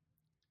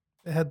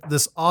 They had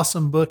this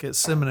awesome book at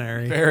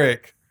seminary.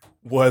 Barrick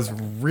was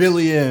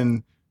really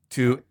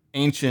into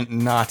ancient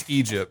not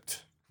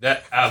Egypt.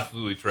 That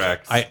absolutely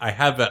tracks. I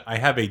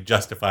have a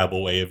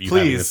justifiable way of you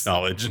having this Please.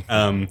 knowledge.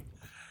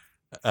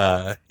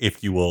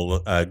 If you will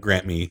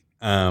grant me.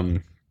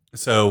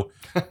 So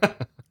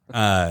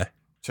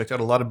Checked out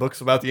a lot of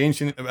books about the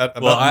ancient about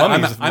well,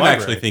 mummies. at the I'm library.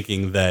 actually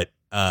thinking that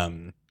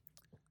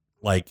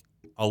like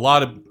a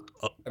lot of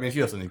I mean, if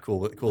you have something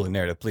cool in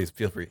narrative, please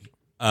feel free.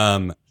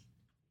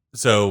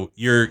 so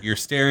you're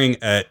staring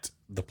at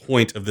the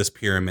point of this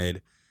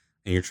pyramid,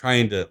 and you're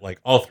trying to like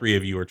all three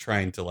of you are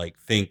trying to like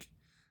think,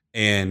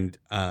 and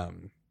all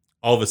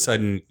of a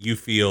sudden you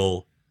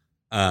feel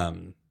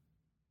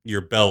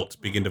your belt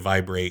begin to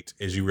vibrate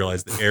as you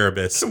realize that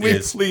Erebus Can we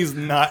is. please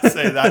not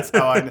say that's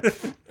how I know?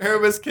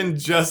 Erebus can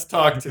just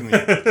talk to me.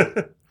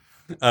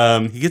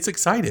 He gets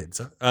excited.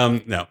 So,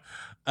 no.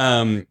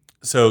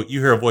 So you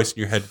hear a voice in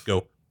your head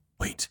go,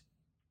 "Wait,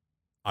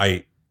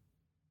 I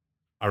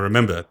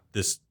remember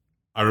this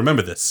I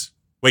remember this.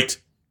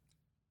 Wait,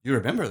 You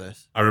remember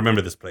this? I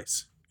remember this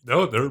place.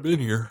 No, I've never been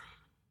here.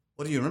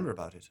 What do you remember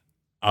about it?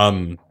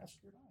 Um, Do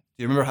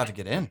you remember how to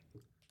get in?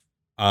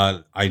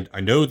 I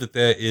know that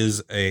there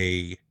is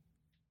and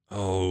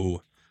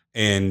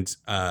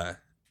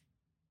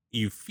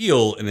you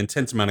feel an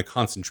intense amount of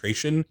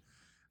concentration,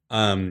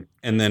 and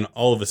then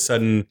all of a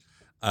sudden,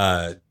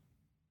 the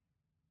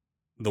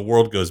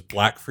world goes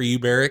black for you,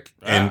 Barrick,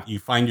 and you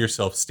find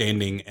yourself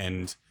standing,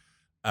 and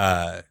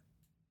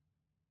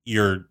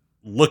you're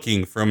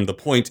looking from the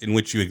point in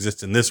which you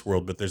exist in this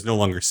world, but there's no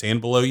longer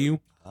sand below you.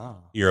 Oh.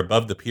 You're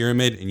above the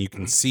pyramid, and you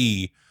can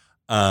see.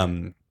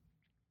 There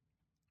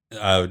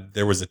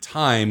was a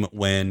time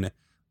when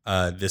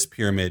this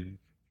pyramid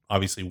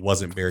obviously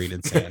wasn't buried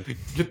in sand.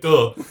 Get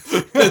the.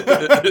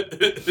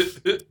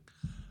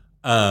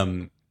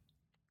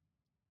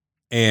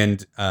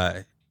 And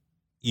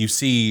you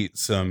see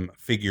some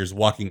figures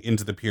walking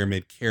into the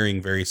pyramid carrying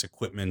various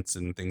equipments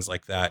and things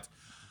like that.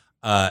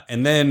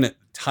 And then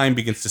time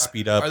begins to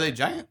speed up. Are they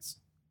giants?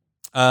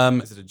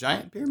 Is it a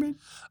giant pyramid?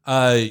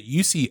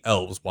 You see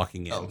elves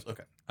walking in. Elves,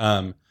 okay.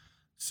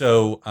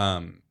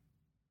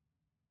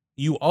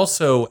 You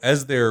also,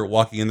 as they're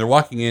walking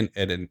in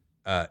at an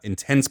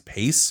intense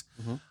pace,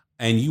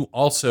 and you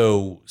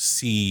also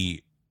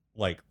see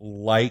like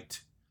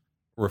light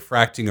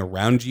refracting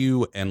around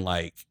you and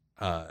like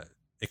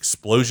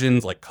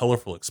explosions, like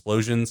colorful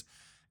explosions,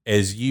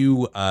 as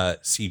you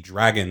see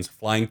dragons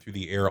flying through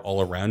the air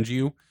all around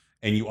you,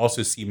 and you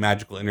also see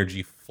magical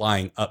energy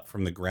flying up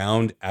from the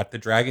ground at the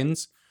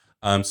dragons.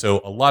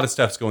 So a lot of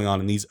stuff's going on,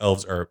 and these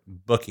elves are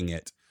booking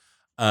it.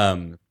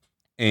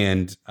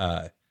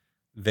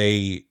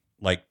 They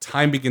like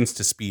time begins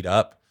to speed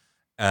up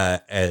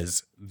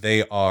as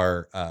they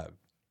are.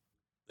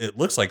 It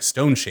looks like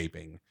stone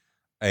shaping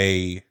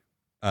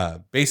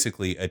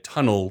basically a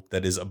tunnel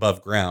that is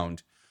above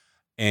ground,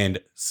 and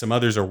some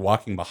others are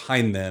walking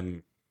behind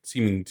them,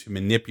 seeming to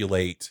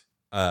manipulate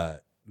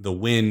the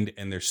wind,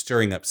 and they're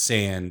stirring up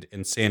sand,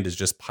 and sand is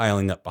just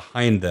piling up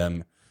behind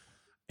them,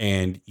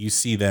 and you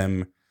see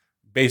them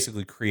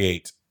basically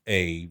create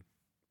a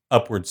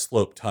upward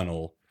slope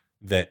tunnel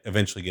that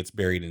eventually gets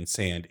buried in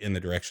sand in the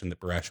direction that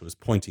Barasha was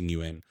pointing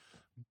you in.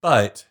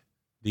 But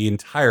the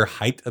entire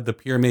height of the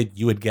pyramid,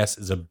 you would guess,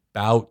 is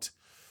about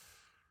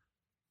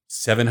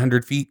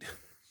 700 feet.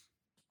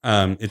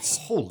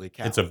 Holy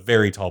cow. It's a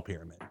very tall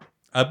pyramid,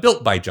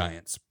 built by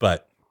giants.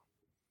 But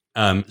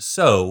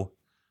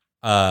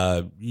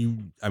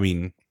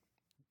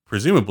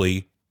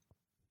presumably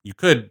you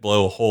could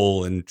blow a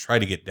hole and try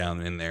to get down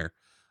in there,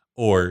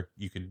 or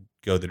you could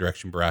go the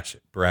direction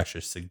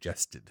Barasha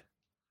suggested.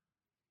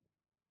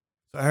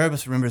 So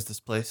Erebus remembers this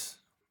place.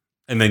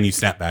 And then you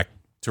snap back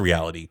to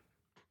reality.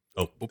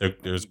 Oh, there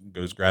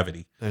goes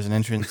gravity. There's an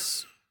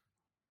entrance.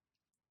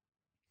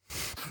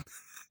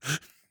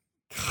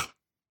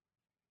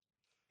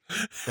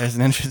 There's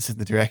an entrance in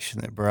the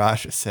direction that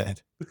Barasha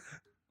said.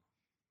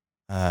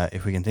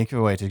 If we can think of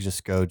a way to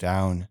just go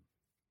down,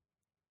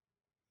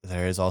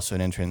 there is also an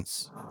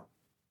entrance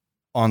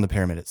on the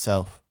pyramid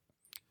itself,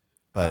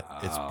 but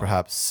it's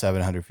perhaps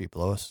 700 feet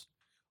below us.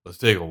 Let's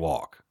take a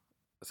walk.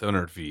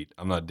 700 feet.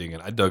 I'm not digging.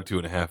 I dug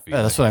 2.5 feet.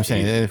 Yeah, that's what I'm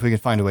saying. If we can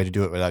find a way to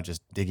do it without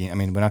just digging, I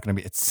mean, we're not going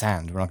to be, it's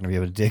sand. We're not going to be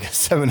able to dig a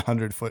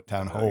 700-foot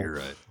down hole. You're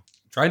right.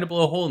 Trying to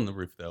blow a hole in the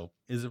roof, though,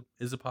 is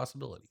a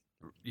possibility.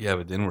 Yeah,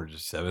 but then we're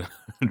just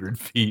 700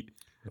 feet.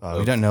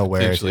 We don't know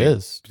where it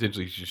is.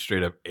 Potentially just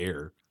straight up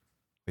air.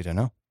 We don't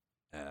know.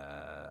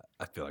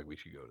 I feel like we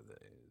should go to the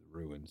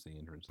ruins, the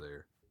entrance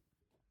there.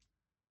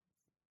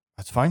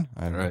 That's fine.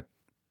 All right.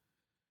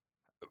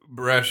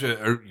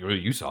 Barasha,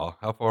 you saw,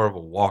 how far of a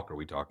walk are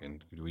we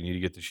talking? Do we need to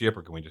get the ship,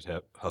 or can we just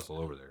hustle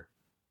over there?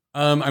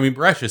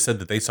 Barasha said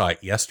that they saw it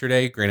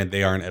yesterday. Granted,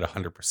 they aren't at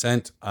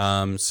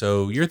 100%.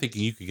 So you're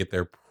thinking you could get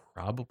there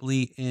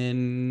probably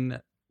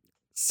in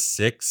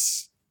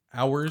 6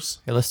 hours.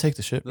 Okay, let's take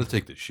the ship. Let's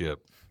take the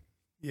ship.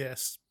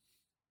 Yes.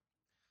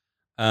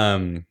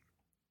 So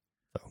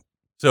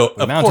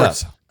of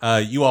course,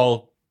 you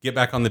all get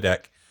back on the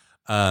deck.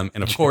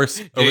 And of course,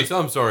 Jace,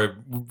 I'm sorry.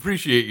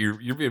 Appreciate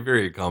you're being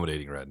very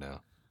accommodating right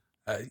now.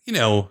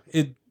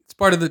 It's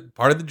part of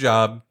the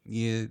job.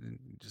 You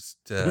just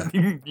yeah.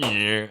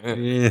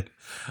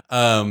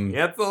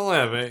 It's a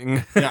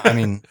living. Yeah, I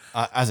mean,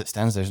 as it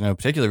stands, there's no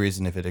particular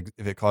reason if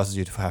it causes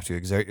you to have to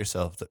exert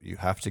yourself that you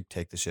have to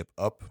take the ship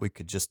up. We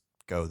could just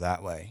go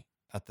that way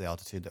at the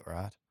altitude that we're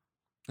at.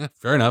 Yeah,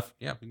 fair enough.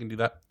 Yeah, we can do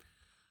that.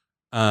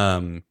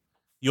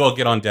 You all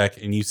get on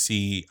deck and you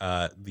see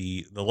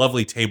the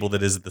lovely table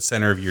that is at the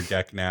center of your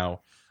deck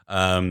now.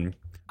 You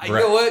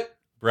know what?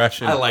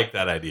 Brash I like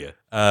that idea.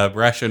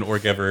 Brash and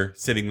Orgever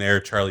sitting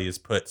there. Charlie has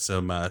put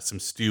some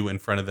stew in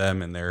front of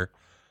them, and they're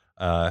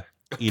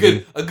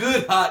eating. A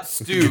good hot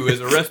stew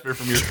is a respite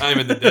from your time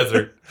in the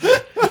desert.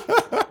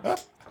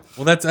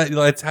 Well,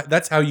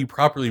 that's how you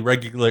properly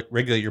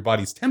regulate your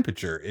body's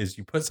temperature. Is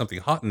you put something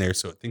hot in there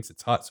so it thinks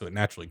it's hot, so it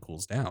naturally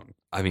cools down.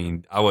 I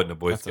mean, I wasn't a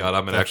Boy Scout.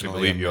 I'm gonna actually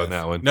believe you on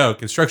that one. No,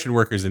 construction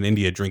workers in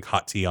India drink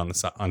hot tea on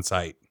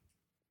site.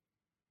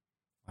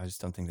 I just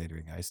don't think they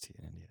drink iced tea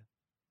in India.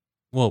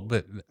 Well,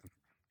 but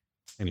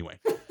anyway,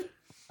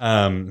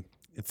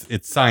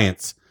 it's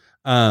science.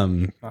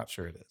 Not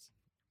sure it is.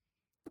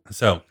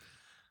 So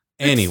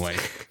anyway,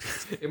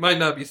 It might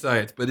not be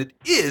science, but it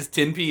is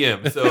 10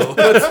 p.m. So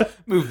let's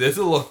move this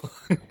along.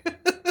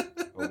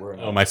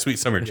 oh my sweet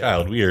summer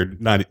child, we're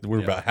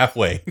about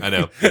halfway. I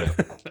know.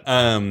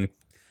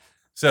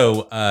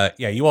 So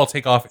yeah, you all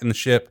take off in the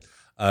ship.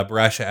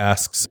 Barasha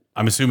asks,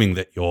 I'm assuming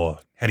that you're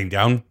heading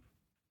down.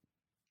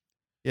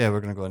 Yeah,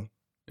 we're gonna go in.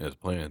 As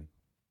planned.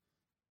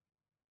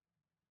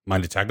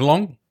 Mind to tag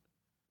along?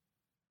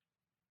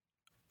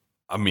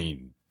 I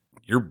mean,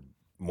 you're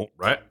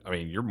right. I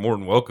mean, you're more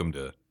than welcome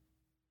to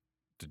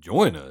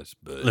join us.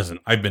 But Listen,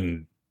 I've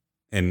been,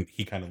 and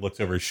he kind of looks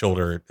over his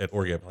shoulder at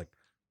Orgia, like,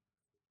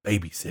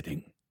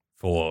 babysitting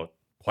for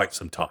quite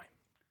some time.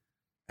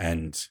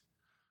 And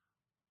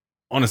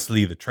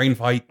honestly, the train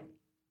fight,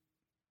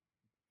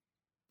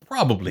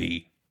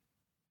 probably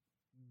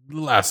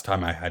the last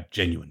time I had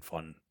genuine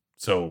fun.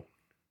 So,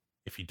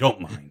 if you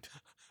don't mind.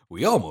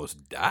 we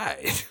almost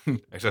died.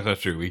 Actually, that's not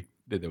true. We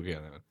did okay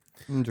on that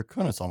one.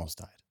 Draconis almost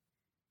died.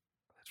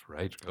 That's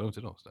right. Draconis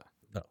did almost die.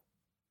 No.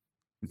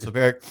 So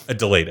Barrick A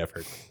delayed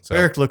effort. So,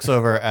 Barrick looks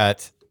over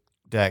at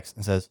Dex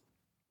and says,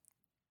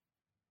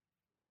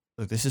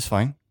 "Look, this is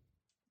fine.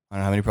 I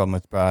don't have any problem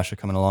with Barasha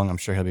coming along. I'm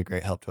sure he'll be a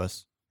great help to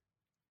us.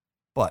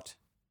 But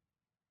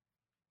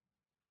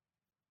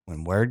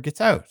when word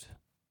gets out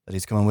that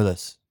he's coming with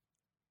us,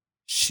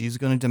 she's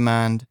going to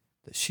demand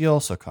that she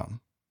also come,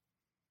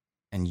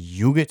 and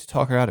you get to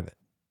talk her out of it."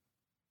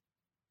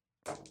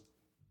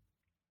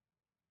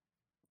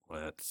 Well,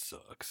 that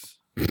sucks.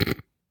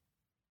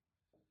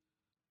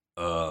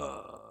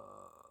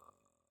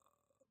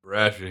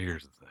 Barasha,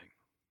 here's the thing.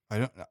 I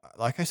don't,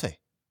 like I say,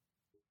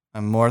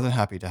 I'm more than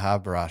happy to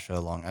have Barasha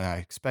along, and I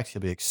expect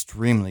he'll be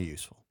extremely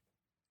useful.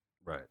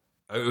 Right.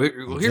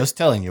 I'm just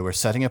telling you, we're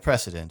setting a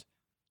precedent,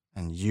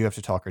 and you have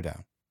to talk her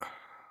down.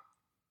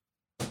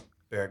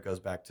 Barrett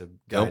goes back to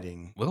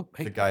guiding,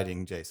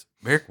 guiding Jace.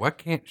 Merrick, why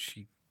can't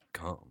she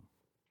come?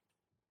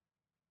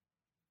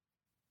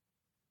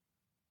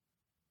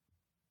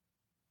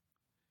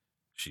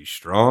 She's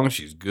strong,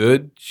 she's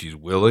good, she's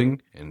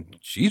willing, and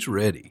she's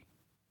ready.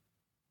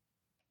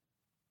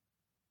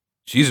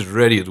 She's as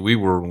ready as we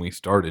were when we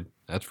started,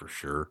 that's for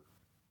sure.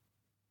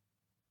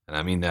 And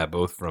I mean that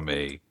both from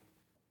a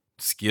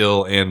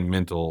skill and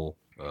mental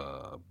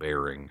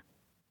bearing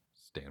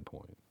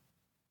standpoint.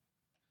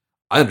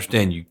 I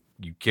understand you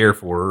care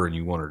for her and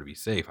you want her to be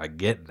safe. I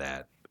get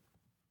that.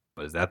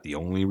 But is that the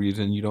only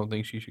reason you don't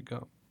think she should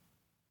come?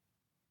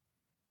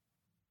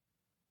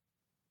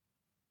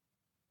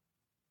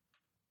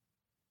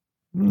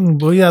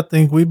 Boy, I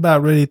think we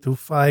about ready to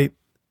fight.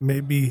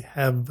 Maybe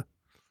have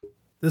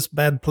this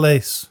bad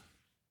place.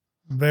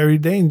 Very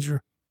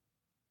danger.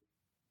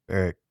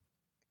 Barrett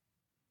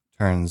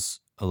turns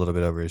a little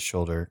bit over his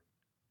shoulder,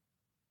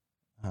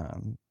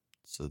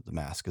 so the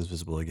mask is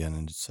visible again,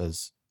 and it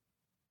says,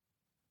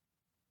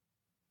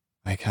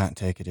 "I can't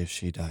take it if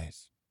she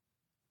dies."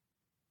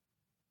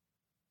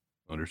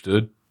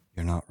 Understood?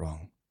 You're not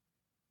wrong.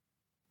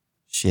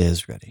 She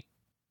is ready.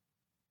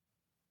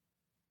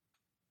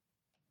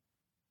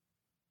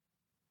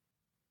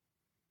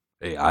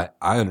 Hey, I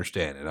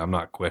understand, and I'm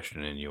not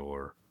questioning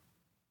your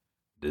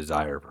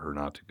desire for her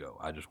not to go.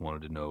 I just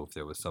wanted to know if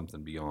there was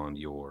something beyond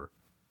your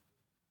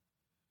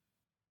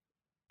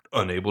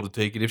unable to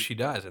take it if she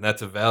dies, and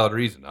that's a valid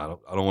reason. I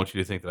don't want you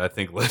to think that I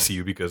think less of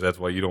you because that's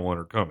why you don't want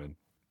her coming.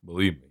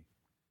 Believe me.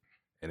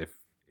 And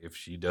if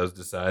she does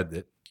decide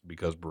that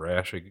because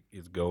Barasha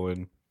is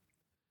going,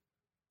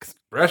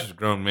 Barasha's a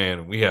grown man,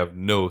 and we have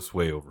no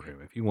sway over him.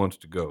 If he wants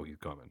to go, he's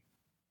coming.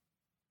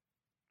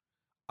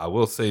 I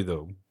will say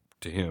though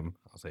to him,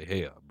 I'll say,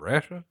 "Hey,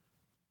 Barasha,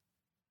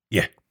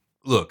 yeah,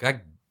 look,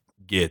 I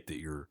get that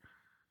you're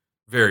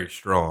very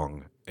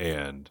strong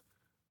and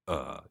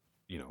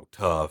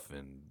tough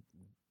and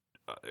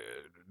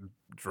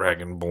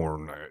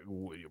dragonborn,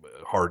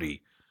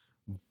 hardy.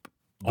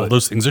 All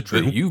those things are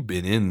true. But you've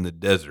been in the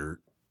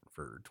desert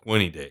for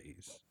 20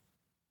 days,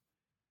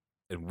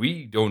 and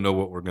we don't know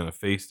what we're going to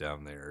face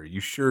down there. Are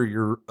you sure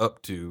you're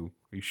up to?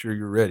 Are you sure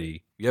you're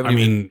ready?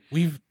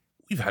 We've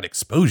had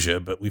exposure,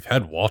 but we've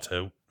had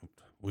water.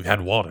 We've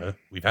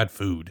had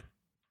food.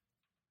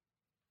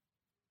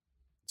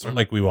 It's not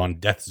like we were on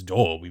death's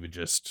door. We were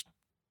just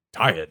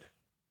tired.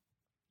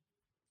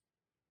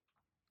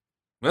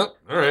 Well,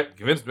 all right,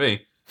 convinced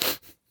me.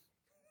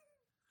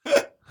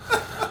 I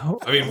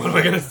mean, what am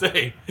I going to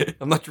say?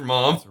 I'm not your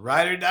mom. It's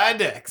ride or die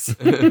Dex.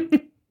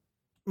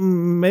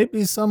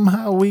 Maybe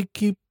somehow we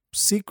keep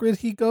secret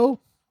he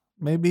go.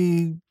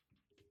 Maybe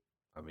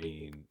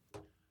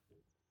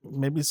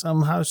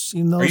somehow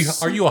she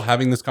knows. Are you all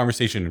having this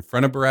conversation in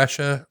front of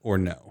Barasha or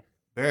no?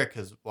 Barrick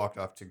has walked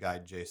off to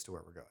guide Jace to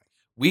where we're going.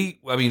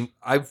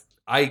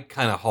 I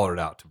kind of hollered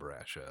out to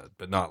Barasha,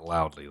 but not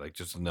loudly, like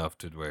just enough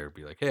to where it'd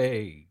be like,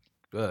 "Hey,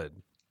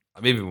 good."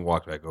 I maybe even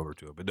walked back over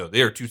to him, but no,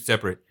 they are two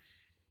separate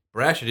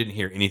Barasha didn't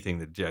hear anything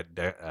that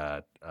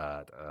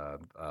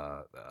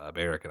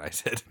Barrick and I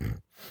said.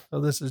 So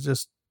this is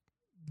just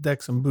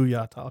Dex and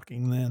Booyah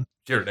talking then.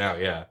 Sure, now,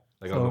 yeah.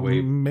 Like on So the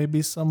way.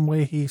 maybe some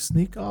way he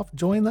sneak off,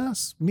 join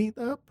us, meet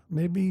up.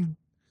 Maybe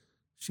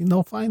she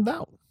no find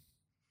out.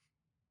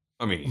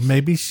 I mean,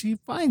 Maybe she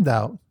find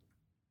out.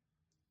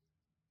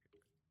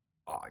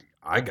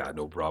 I got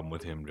no problem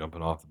with him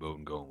jumping off the boat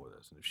and going with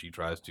us. And if she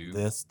tries to,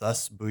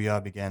 Thus,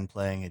 Booyah began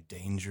playing a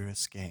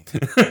dangerous game.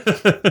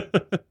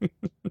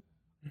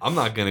 I'm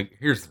not gonna.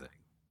 Here's the thing: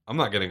 I'm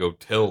not gonna go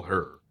tell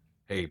her,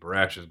 "Hey,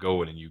 Barash is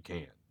going and you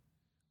can."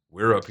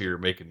 We're up here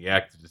making the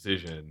active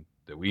decision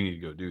that we need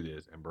to go do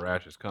this, and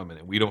Barash is coming,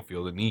 and we don't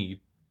feel the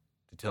need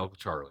to tell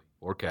Charlie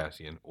or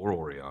Cassian or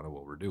Oriana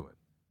what we're doing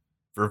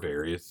for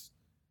various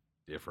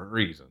different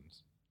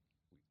reasons.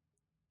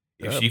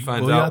 If she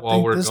finds Booyah out while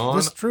think we're this, gone,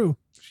 this is true.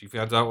 if she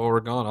finds out while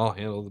we're gone, I'll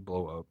handle the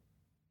blow up.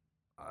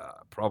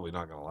 Probably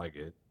not gonna like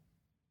it.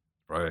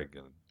 I'm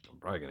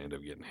probably gonna end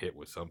up getting hit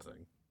with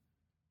something.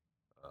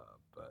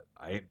 But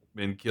I ain't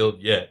been killed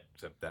yet,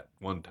 except that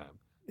one time.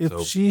 If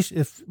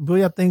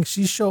Booyah thinks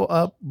she show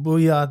up,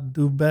 Booyah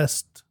do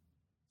best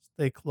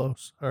stay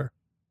close her.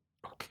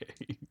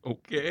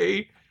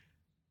 Okay.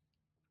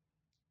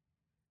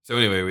 So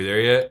anyway, we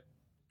there yet?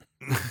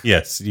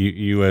 Yes,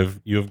 you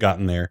have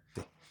gotten there.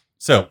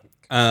 So,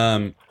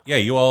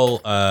 you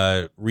all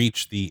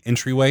reach the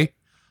entryway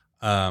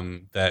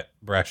that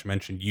Brash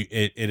mentioned.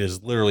 It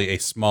is literally a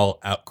small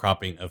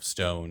outcropping of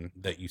stone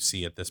that you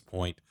see at this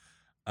point.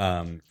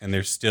 And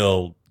there's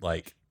still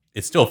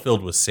it's still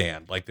filled with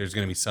sand. Like there's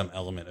going to be some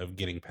element of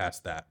getting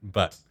past that.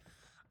 But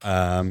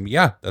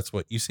that's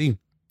what you see.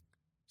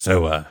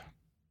 So,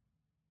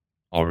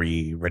 are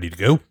we ready to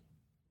go?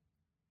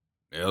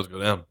 Yeah, let's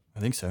go down. I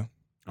think so.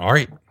 All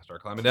right.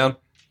 Start climbing down.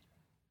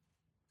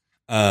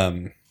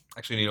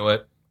 Actually, you know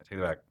what? I take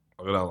it back.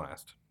 I'll go down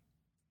last.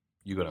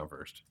 You go down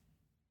first.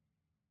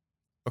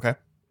 Okay.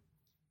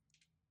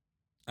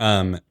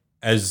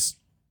 As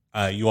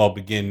you all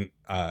begin,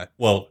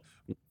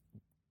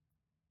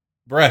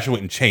 Barash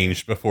went and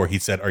changed before he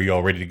said, "Are you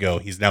all ready to go?"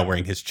 He's now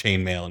wearing his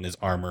chainmail and his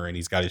armor, and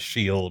he's got his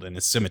shield and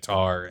his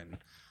scimitar, and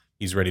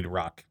he's ready to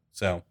rock.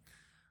 So,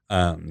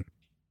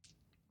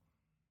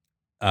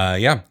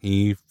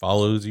 he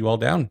follows you all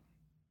down.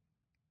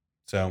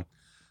 So,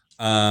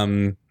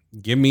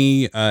 give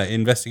me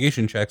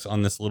investigation checks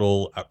on this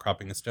little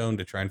outcropping of stone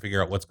to try and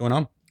figure out what's going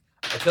on.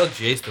 I tell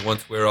Jace that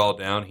once we're all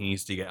down, he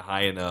needs to get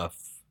high enough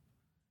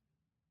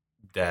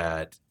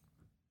that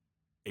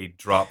a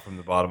drop from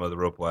the bottom of the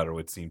rope ladder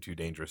would seem too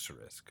dangerous to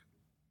risk.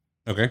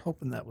 Okay.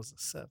 Hoping that was a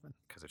 7.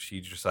 Because if she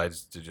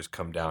decides to just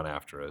come down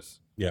after us.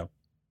 Yeah.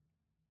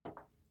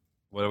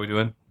 What are we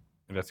doing?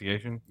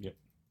 Investigation? Yep.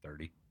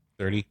 30.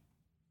 30.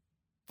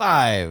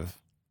 5.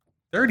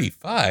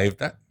 35?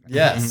 That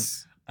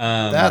Yes.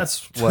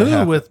 That's what 2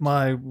 happened. with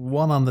my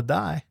 1 on the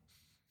die.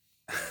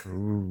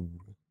 Ooh,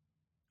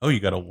 Oh, you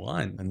got a a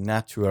 1.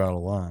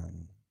 natural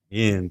 1.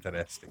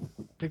 Interesting.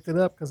 Picked it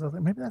up because I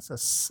thought maybe that's a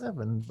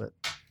 7, but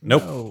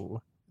Nope.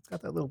 no. It's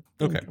got that little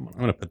thing Okay. coming I'm on.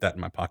 going to put that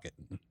in my pocket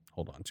and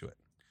hold on to it.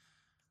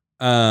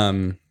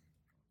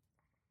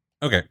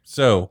 Okay.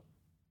 So,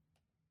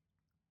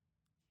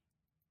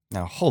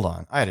 Now, hold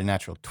on. I had a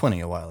natural 20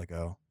 a while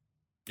ago.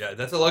 Yeah,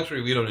 that's a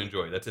luxury we don't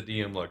enjoy. That's a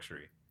DM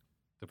luxury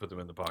to put them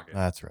in the pocket.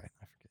 That's right.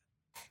 I forget.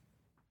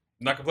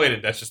 I'm not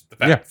complaining. That's just the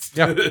Yeah, facts.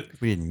 yeah.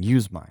 We didn't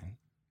use mine.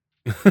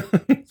 So it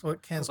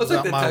It's cancels like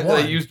out the my time that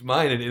I 1. used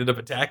mine and it ended up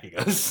attacking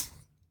us.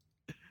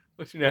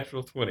 What's your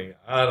natural 20?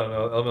 I don't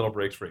know. Elemental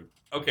breaks free.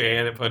 Okay,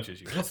 and it punches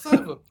you. Well,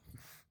 son of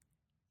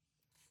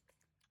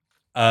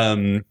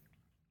a...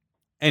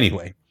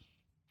 Anyway.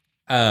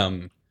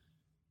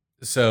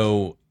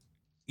 So,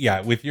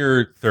 with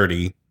your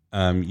 30,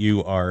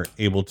 you are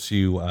able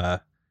to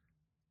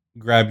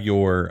grab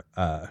your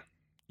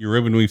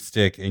ribbon weave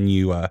stick and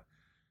you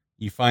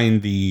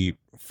find the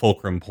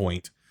fulcrum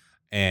point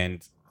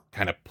and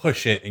kind of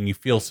push it, and you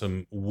feel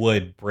some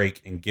wood break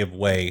and give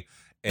way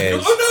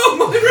as Oh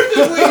no, my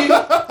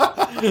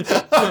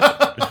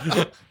ribbon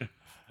weave!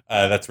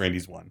 that's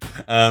Randy's 1.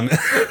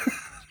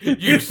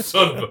 You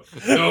son of a...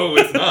 No,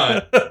 it's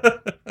not.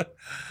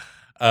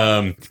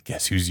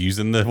 Guess who's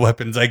using the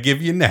weapons I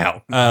give you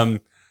now?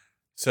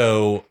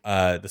 So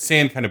the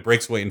sand kind of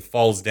breaks away and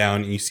falls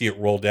down, and you see it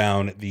roll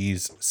down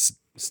these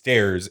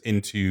stairs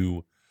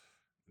into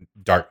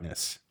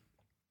darkness.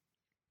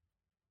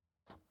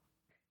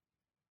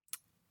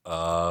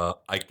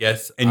 I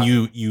guess... And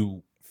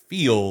you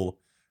feel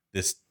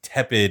this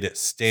tepid,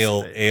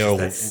 stale ale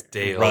that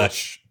stale-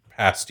 rush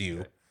past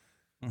you.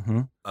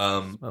 Mm-hmm.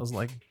 Smells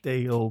like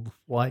day old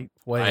white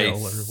whale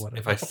or whatever.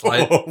 If I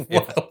slide...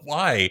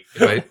 Why?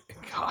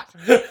 God.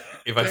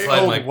 If I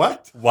slide my...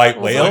 what?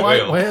 White Was it whale?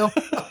 white whale?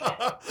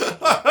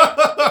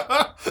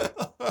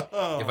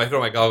 If I throw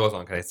my goggles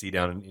on, can I see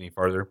down any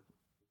farther?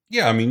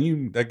 Yeah, I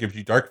mean, that gives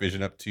you dark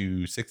vision up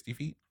to 60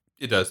 feet.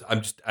 It does. I'm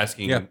just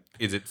asking, Yeah.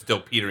 Is it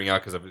still petering out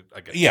because of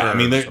like a Yeah, I turn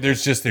mean, or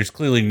something? there's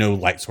clearly no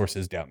light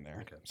sources down there.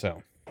 Okay.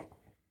 So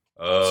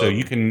Oh.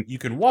 you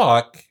can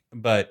walk,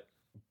 but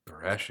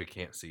Barasha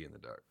can't see in the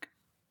dark.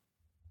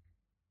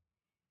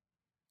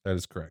 That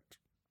is correct.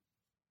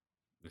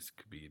 This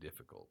could be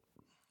difficult.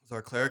 Does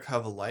our cleric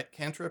have a light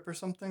cantrip or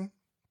something?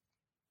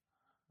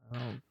 I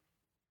don't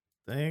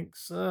think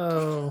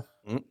so.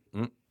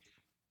 Mm-mm.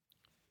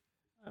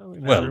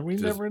 Well, We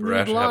does never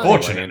Brash need have light. a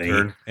Fortunately,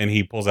 lantern? and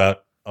he pulls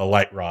out a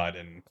light rod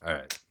and All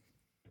right.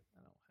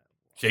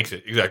 Shakes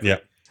it. Exactly.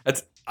 Yep.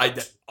 That's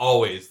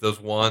always those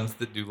wands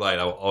that do light.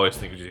 I will always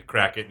think of just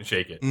crack it and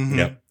shake it. Mhm.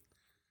 Yep.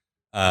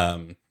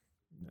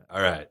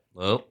 All right.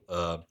 Well,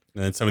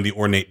 and then some of the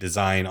ornate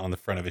design on the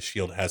front of his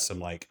shield has some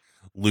like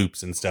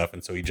loops and stuff,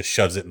 and so he just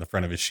shoves it in the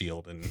front of his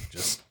shield and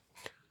just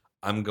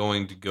I'm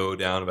going to go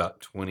down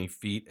about 20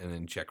 feet and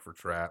then check for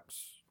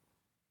traps.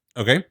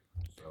 okay.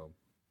 So,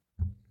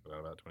 go down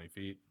about 20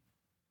 feet.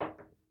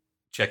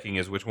 Checking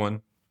is which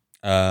one?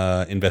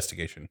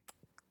 Investigation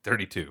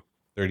 32.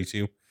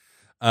 32.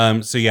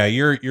 So yeah,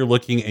 you're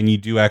looking and you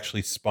do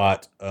actually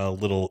spot a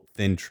little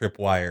thin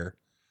tripwire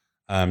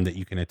that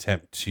you can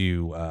attempt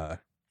to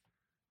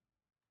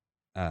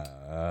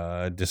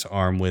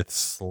disarm with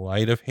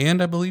sleight of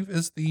hand, I believe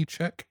is the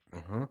check.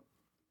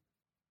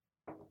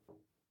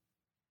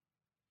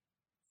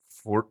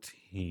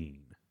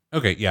 14.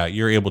 Okay, yeah,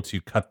 you're able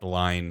to cut the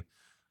line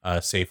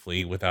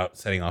safely without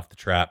setting off the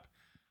trap,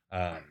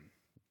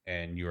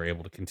 and you are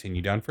able to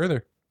continue down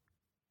further.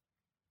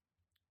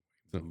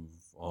 Move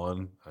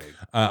on.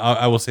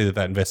 I will say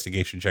that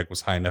investigation check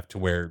was high enough to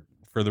where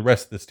for the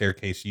rest of the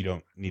staircase you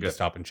don't need to Good.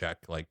 stop and check,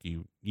 like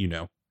you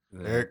know.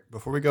 Barrick,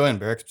 before we go in,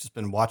 Barrick's just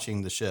been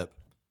watching the ship.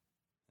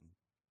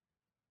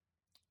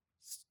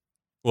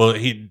 Well,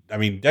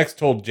 Dex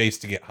told Jace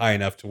to get high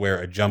enough to where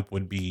a jump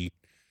would be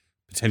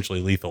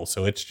potentially lethal,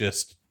 so it's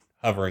just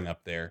hovering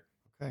up there.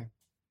 Okay.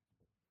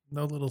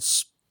 No little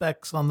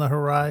specks on the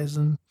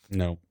horizon.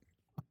 No.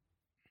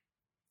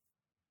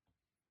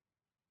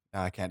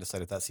 Now I can't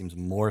decide if that seems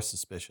more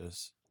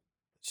suspicious.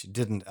 She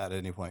didn't at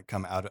any point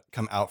come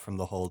out from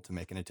the hold to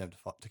make an attempt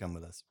to come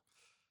with us.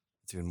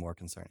 It's even more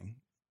concerning.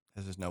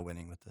 There's no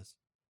winning with this.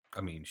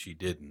 I mean, she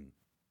didn't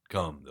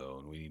come though,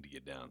 and we need to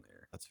get down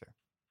there. That's fair.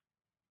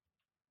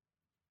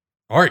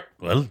 All right,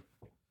 well,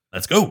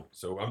 let's go.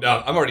 So I'm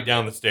down. I'm already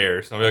down the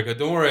stairs. I'm like,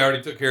 don't worry, I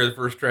already took care of the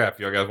first trap.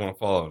 Y'all guys want to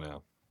follow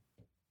now?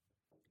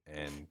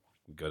 And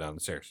we go down the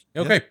stairs.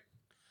 Okay.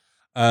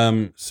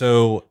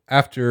 So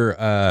after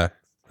a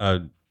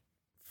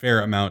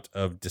fair amount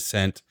of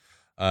descent,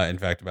 in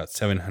fact, about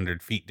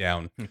 700 feet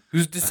down.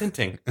 Who's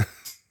dissenting?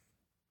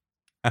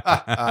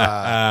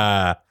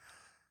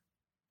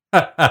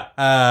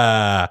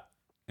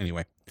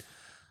 Anyway,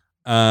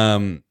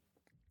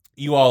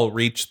 you all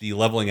reach the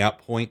leveling out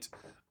point,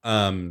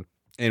 and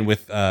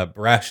with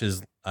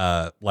Barash's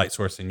light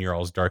source and your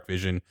all's dark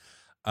vision,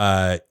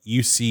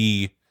 you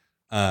see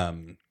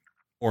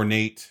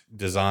ornate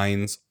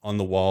designs on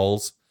the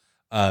walls,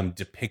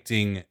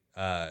 depicting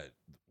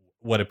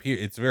what appear.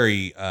 It's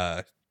very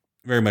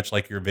much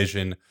like your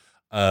vision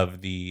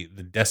of the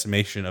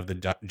decimation of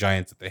the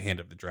giants at the hand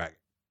of the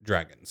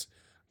dragons,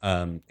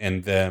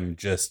 and them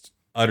just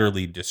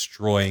utterly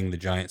destroying the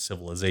giant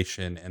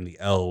civilization and the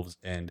elves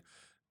and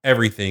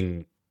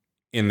everything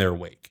in their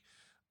wake.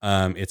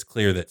 It's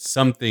clear that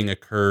something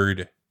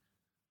occurred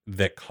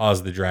that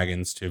caused the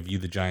dragons to view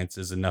the giants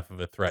as enough of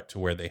a threat to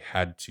where they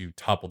had to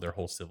topple their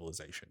whole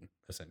civilization,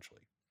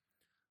 essentially.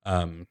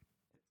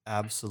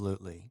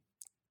 Absolutely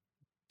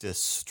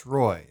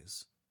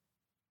destroys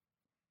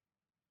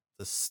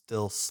the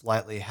still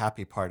slightly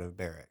happy part of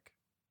Barrick.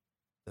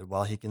 That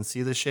while he can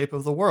see the shape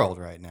of the world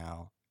right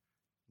now,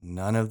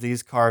 none of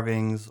these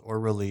carvings or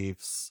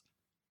reliefs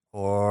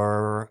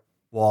or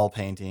wall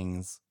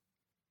paintings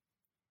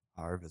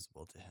are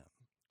visible to him.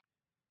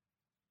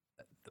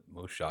 The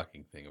most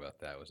shocking thing about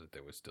that was that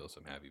there was still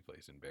some happy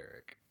place in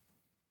Barrick.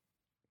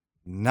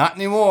 Not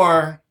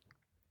anymore.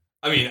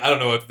 I mean, I don't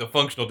know what the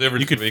functional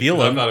difference You could would be, feel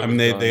 'cause them. thought it I was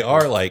mean, gone. they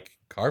are like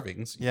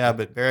carvings. Yeah,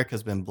 but Barrick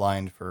has been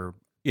blind for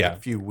Yeah. a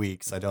few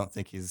weeks. I don't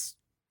think he's,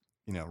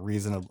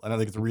 reasonable. I don't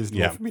think it's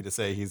reasonable Yeah. for me to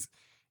say he's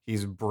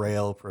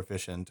Braille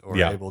proficient or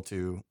Yeah. able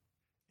to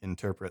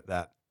interpret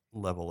that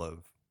level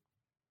of.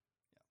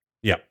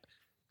 Yeah.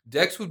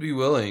 Dex would be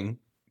willing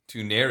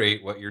to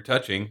narrate what you're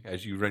touching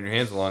as you run your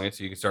hands along it,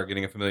 so you can start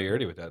getting a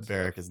familiarity with that.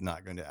 Barrick is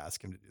not going to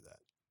ask him to do that.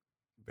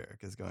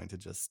 Barrick is going to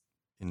just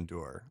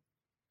endure.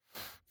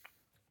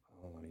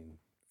 Well, I mean,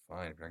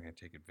 fine. If you're not going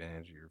to take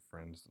advantage of your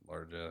friend's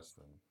largesse,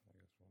 then I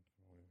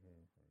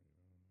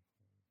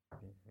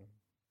guess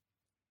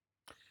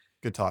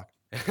Good talk.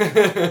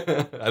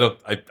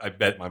 I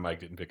bet my mic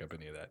didn't pick up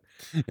any of that.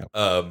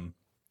 Yep.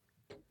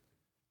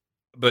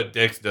 But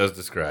Dex does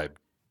describe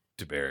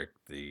to Barrick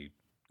the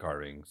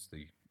carvings,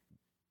 the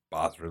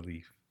bas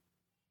relief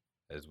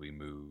as we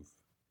move.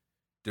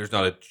 There's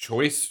not a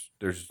choice.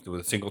 There's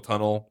with a single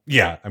tunnel.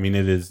 Yeah. I mean,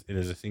 it is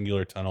a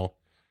singular tunnel.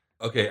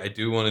 Okay, I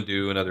do want to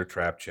do another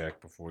trap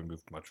check before we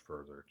move much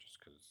further, just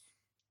because.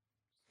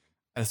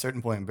 At a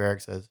certain point,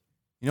 Barrick says,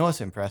 "You know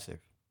what's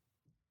impressive?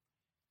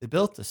 They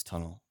built this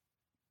tunnel,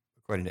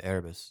 according to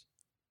Erebus,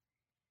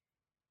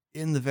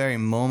 in the very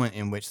moment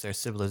in which their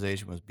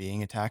civilization was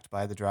being attacked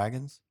by the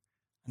dragons,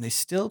 and they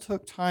still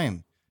took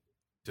time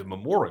To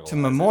memorialize. to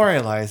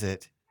memorialize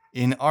it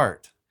in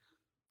art.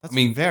 That's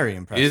very It.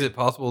 impressive. Is it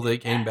possible they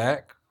came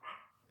back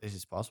Is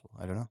it possible?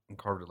 I don't know. and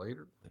carved it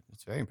later?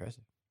 It's very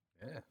impressive.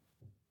 Yeah.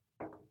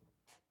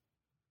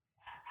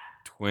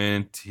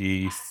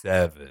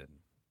 27.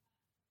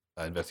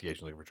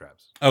 Investigation looking for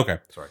traps. Okay.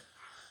 Sorry.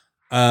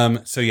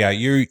 So yeah,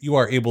 you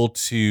are able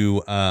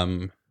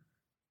to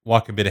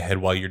walk a bit ahead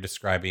while you're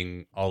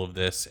describing all of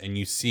this, and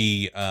you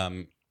see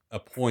a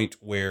point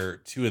where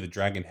two of the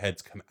dragon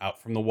heads come out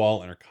from the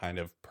wall and are kind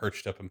of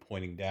perched up and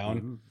pointing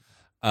down.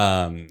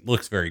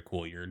 Looks very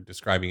cool. You're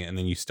describing it, and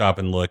then you stop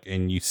and look,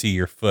 and you see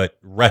your foot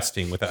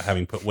resting without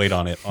having put weight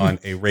on it on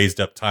a raised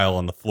up tile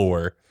on the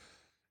floor,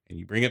 and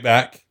you bring it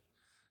back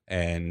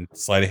and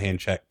slide a hand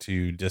check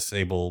to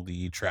disable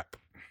the trap.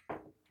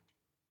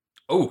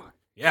 Oh,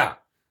 yeah.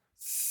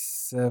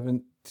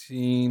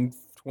 17,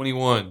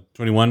 21.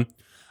 21.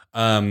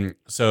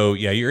 So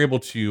yeah, you're able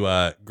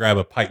to grab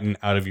a python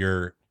out of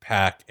your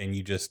pack, and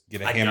you just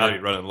get a I hammer. gotta be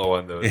running low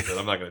on those, but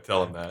I'm not gonna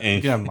tell him that. And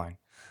You can have mine.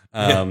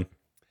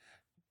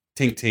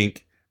 tink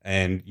tink,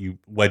 and you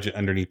wedge it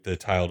underneath the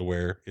tile to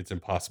where it's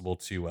impossible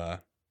to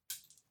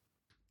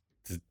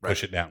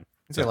push it down.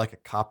 They're like a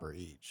copper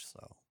each,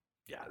 so.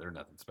 Yeah, they're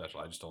nothing special.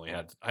 I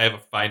have a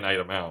finite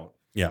amount.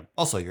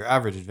 Also, your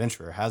average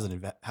adventurer has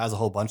a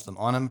whole bunch of them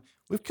on him.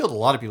 We've killed a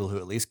lot of people who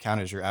at least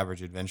count as your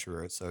average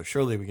adventurer, so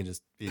surely we can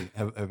just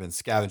have been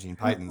scavenging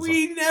pythons.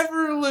 We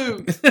never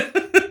lose.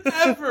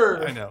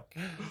 Ever. I know.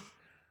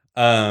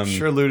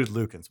 Sure looted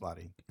Lucan's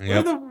body.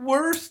 We're the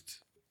worst.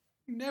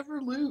 We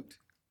never loot.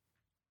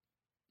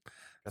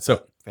 That's So-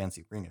 a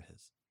fancy ring of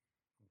his.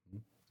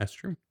 That's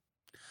true.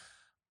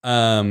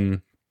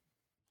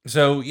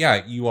 So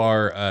yeah, you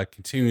are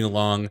continuing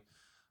along.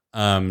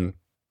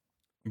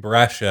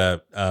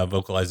 Barasha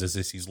vocalizes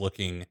as he's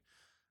looking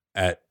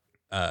at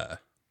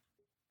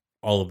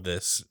all of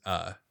this.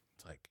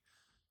 It's like,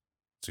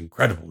 it's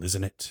incredible,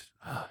 isn't it?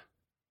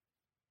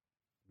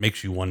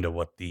 Makes you wonder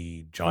what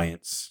the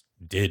giants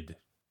did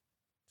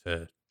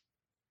to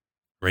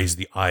raise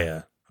the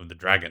ire of the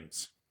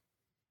dragons.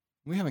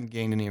 We haven't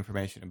gained any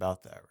information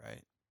about that,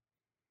 right?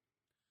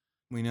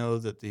 We know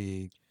that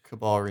the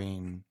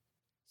Cabalrine,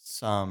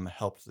 some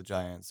helped the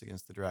giants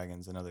against the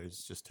dragons, and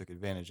others just took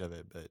advantage of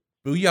it. But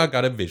Booyah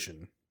got a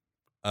vision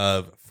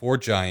of 4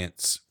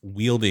 giants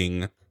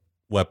wielding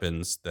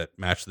weapons that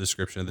match the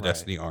description of the Right.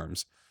 Destiny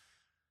arms,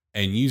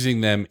 and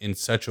using them in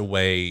such a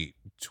way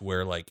to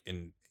where like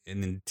an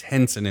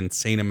intense and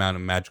insane amount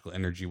of magical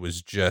energy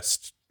was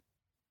just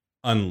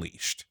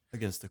unleashed.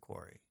 against the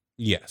quarry,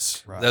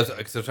 Yes, right? That's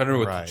because I'm trying to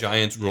remember what Right. the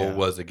Giants' role Yeah.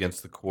 was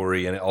against the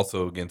quarry and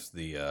also against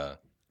the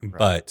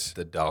but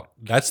Doc.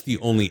 that's the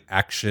only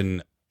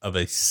action of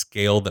a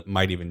scale that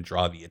might even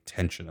draw the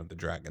attention of the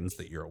dragons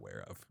that you're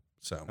aware of.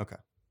 So Okay.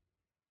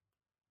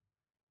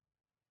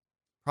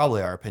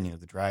 Probably our opinion of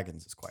the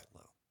dragons is quite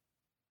low.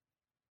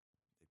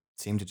 They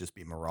seem to just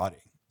be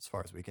marauding, as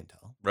far as we can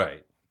tell.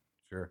 Right.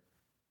 Sure.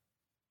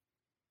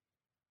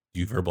 do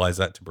you verbalize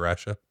that to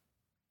Barasha?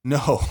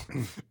 No.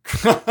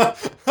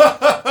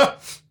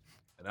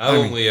 And I've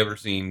only ever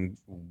seen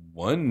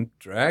one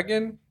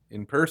dragon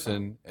in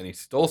person, and he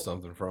stole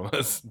something from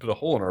us, put a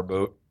hole in our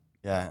boat.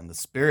 Yeah, and the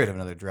spirit of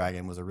another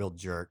dragon was a real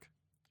jerk.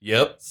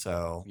 Yep.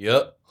 So,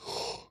 Yep.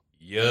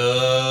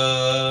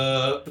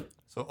 Yup.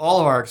 so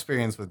all of our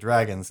experience with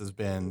dragons has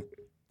been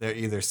they're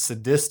either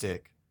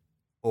sadistic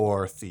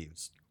or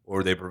thieves.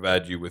 Or they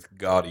provide you with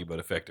gaudy but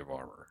effective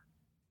armor.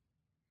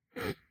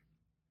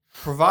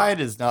 Provide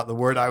is not the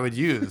word I would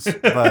use,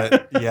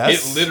 but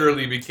yes. It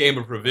literally became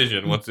a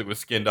provision once it was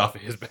skinned off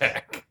of his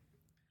back.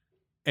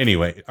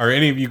 Anyway, are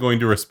any of you going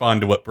to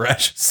respond to what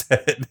Barasha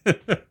said?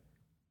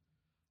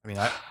 I mean,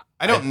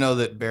 I don't know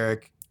that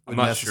Barrick I'm would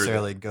not sure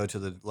necessarily go to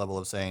the level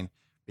of saying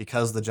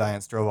because the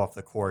giants drove off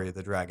the quarry,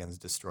 the dragons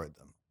destroyed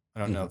them. I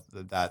don't know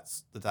if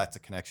that's a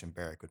connection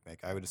Barrick would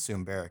make. I would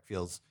assume Barrick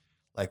feels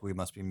like we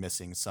must be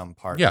missing some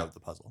part Yeah. of the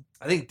puzzle.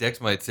 I think Dex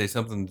might say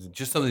something to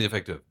the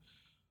effect of,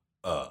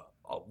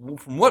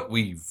 from what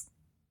we've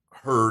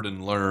heard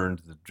and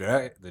learned,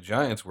 the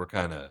Giants were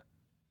kind of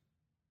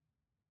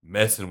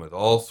messing with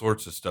all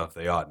sorts of stuff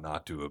they ought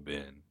not to have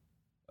been.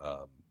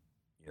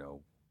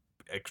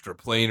 Extra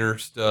planar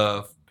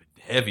stuff,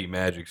 heavy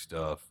magic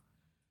stuff.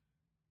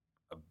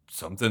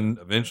 Something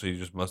eventually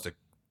just must have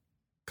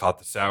caught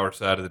the sour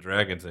side of the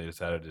dragons, and they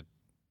decided to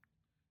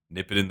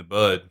nip it in the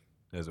bud,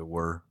 as it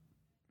were.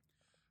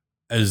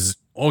 As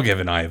Olgev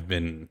and I have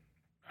been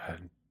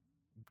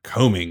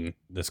combing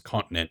this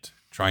continent,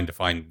 trying to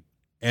find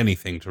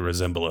anything to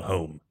resemble a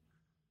home,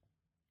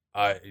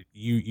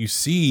 you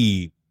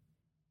see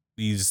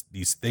these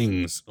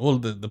things. Well,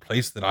 the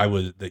place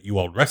that you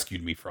all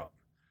rescued me from.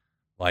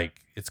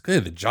 Like, it's clear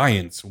the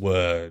giants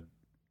were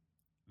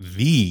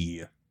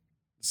the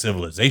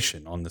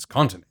civilization on this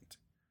continent.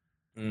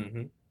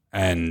 Mm-hmm.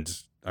 And,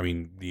 I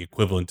mean, the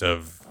equivalent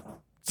of,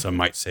 some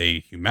might say,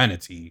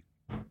 humanity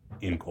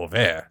in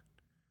Corvair.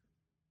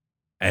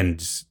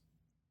 And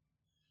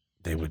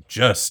they were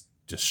just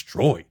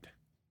destroyed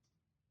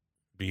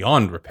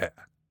beyond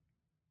repair.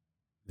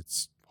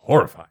 It's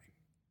horrifying.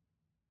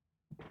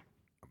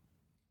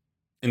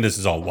 And this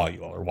is all while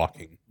you all are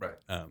walking. Right.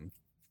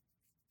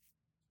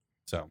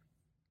 So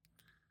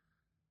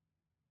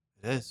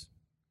It is.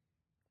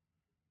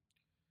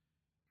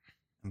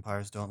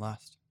 Empires don't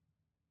last.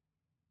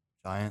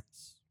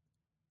 Giants,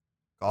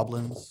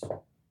 goblins,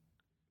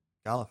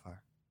 Galifar.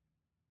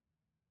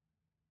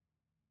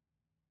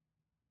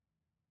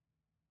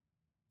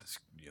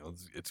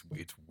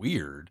 It's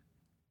weird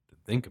to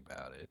think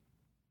about it,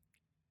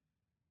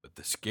 but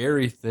the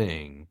scary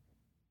thing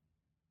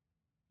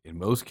in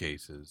most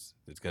cases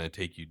that's going to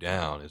take you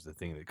down is the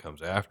thing that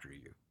comes after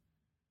you.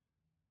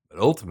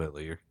 But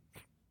ultimately,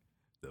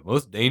 the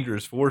most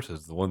dangerous force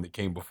is the one that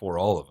came before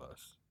all of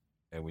us.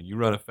 And when you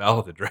run afoul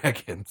of the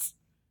dragons,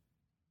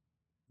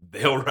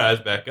 they'll rise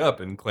back up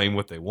and claim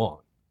what they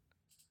want.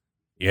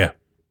 yeah.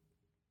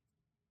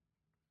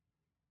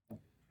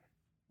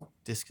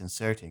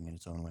 Disconcerting in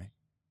its own way.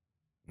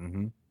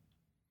 Mm-hmm.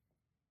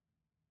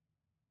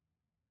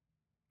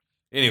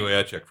 Anyway,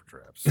 I checked for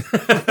traps.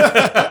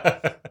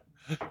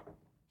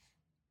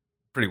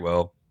 Pretty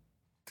well.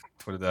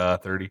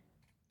 30.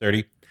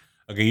 30.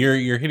 Okay,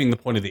 you're hitting the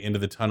point of the end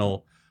of the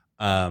tunnel.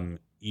 The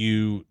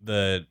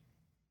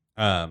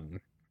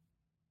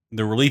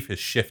relief has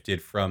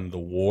shifted from the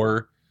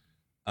war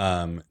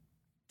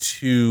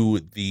to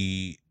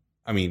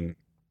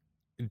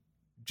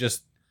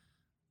just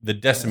the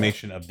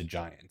decimation of the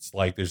giants.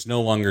 Like, there's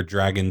no longer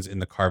dragons in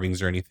the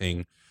carvings or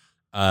anything.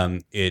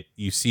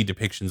 You see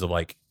depictions of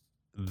like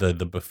the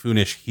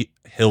buffoonish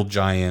hill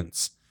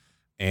giants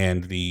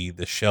and the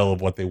shell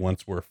of what they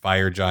once were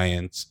fire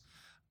giants.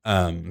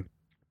 You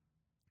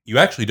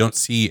actually don't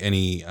see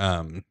any.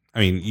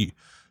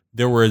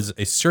 There was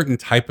a certain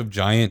type of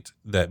giant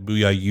that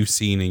Booyah you've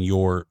seen in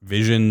your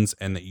visions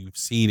and that you've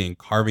seen in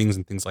carvings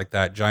and things like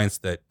that. Giants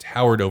that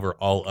towered over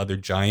all other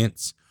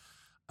giants,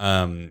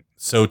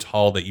 so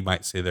tall that you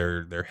might say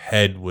their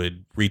head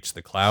would reach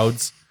the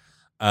clouds.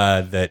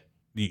 That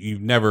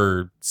you've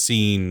never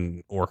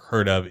seen or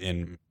heard of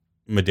in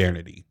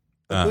modernity.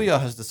 But Booyah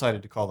has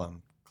decided to call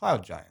them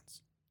cloud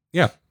giants.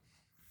 Yeah.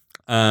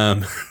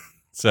 But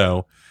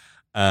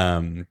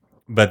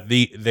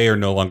they are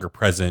no longer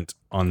present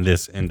on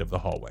this end of the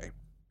hallway.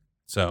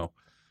 So,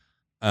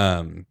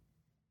 yeah.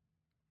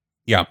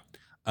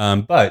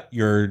 But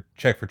your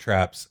check for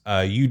traps,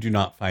 you do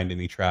not find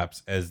any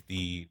traps as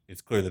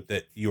it's clear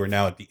that you are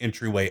now at the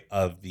entryway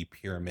of the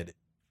pyramid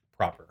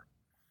proper.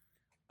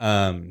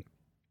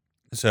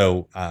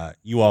 So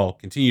you all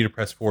continue to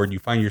press forward. You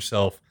find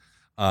yourself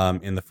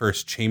in the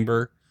first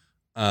chamber,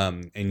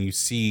 and you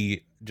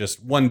see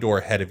just one door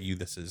ahead of you.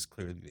 This is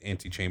clearly the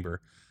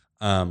antechamber,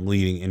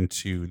 leading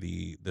into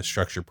the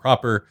structure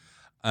proper.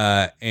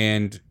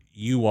 And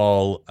you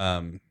all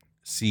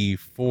see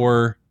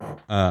 4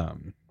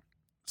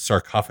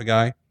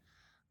 sarcophagi.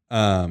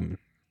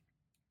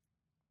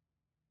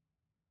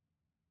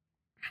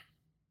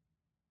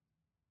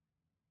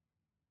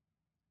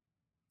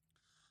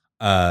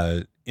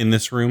 In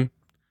this room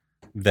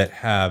that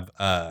have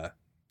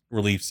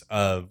reliefs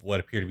of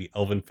what appear to be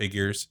elven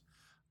figures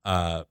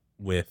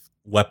with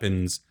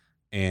weapons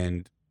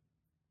and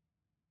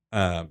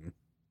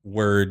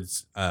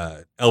words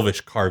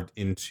Elvish carved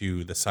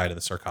into the side of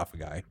the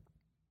sarcophagi.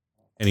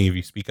 Any of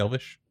you speak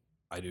Elvish?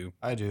 I do.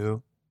 I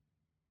do.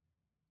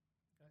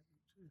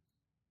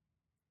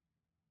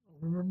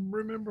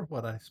 Remember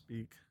what I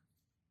speak.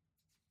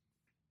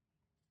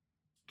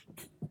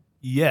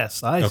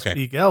 Yes, I Okay.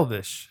 speak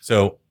Elvish.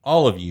 So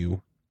all of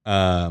you,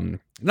 not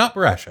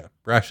Barasha.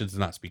 Barasha does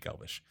not speak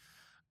Elvish.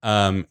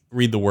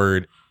 Read the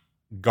word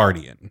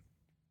guardian.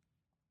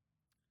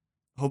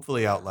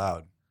 Hopefully out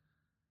loud.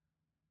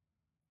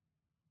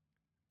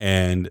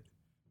 And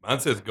Mine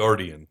says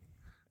guardian.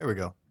 There we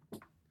go.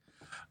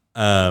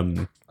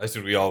 I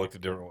assume we all looked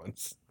at different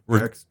ones.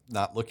 Barrick's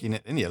not looking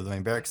at any of them. I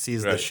mean, Barrick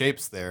sees the Right.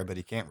 shapes there, but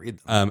he can't read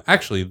them.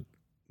 actually,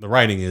 the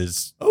writing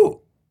is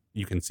Oh,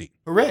 you can see,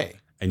 hooray.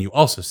 and you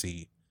also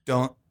see.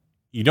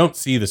 You don't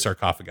see the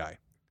sarcophagi.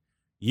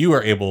 You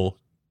are able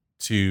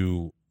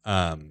to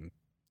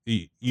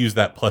use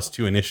that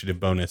 +2 initiative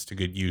bonus to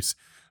good use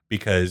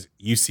because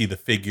you see the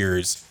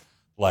figures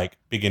like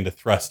begin to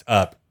thrust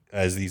up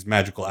as these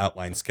magical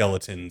outline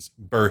skeletons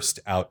burst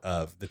out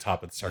of the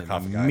top of the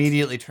sarcophagus.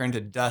 Immediately turn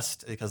to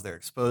dust because they're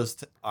exposed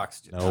to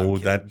oxygen. No,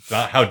 that's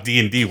not how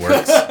D&D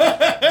works.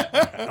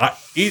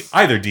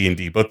 Either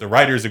D&D, both the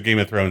writers of Game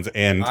of Thrones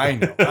and...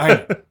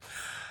 I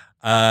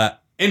know.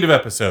 End of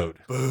episode.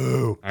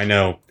 Boo. I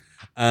know.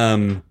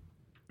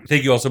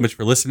 Thank you all so much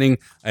for listening.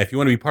 If you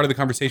want to be part of the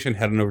conversation,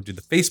 head on over to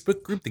the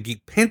Facebook group, The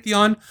Geek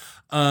Pantheon.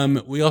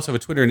 We also have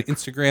a Twitter and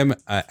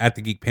Instagram at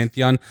The Geek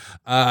Pantheon.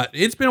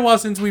 It's been a while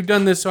since we've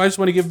done this, so I just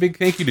want to give a big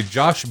thank you to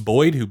Josh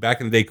Boyd, who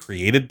back in the day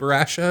created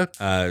Barasha.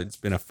 It's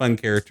been a fun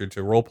character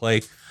to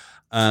roleplay.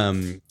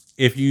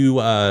 If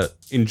you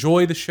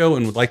enjoy the show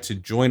and would like to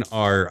join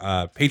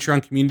our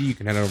Patreon community, you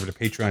can head over to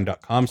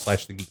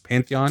patreon.com/The Geek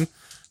Pantheon.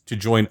 to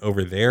join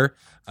over there.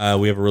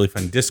 We have a really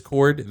fun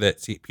Discord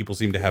that people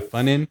seem to have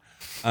fun in,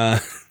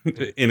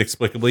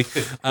 inexplicably.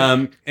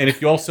 And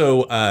if you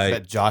also I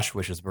bet Josh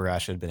wishes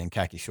Barash had been in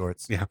khaki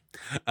shorts. Yeah.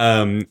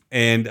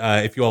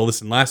 If you all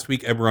listened last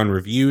week, Eberron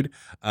Reviewed,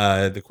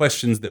 the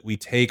questions that we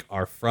take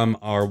are from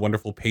our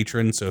wonderful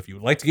patrons. So if you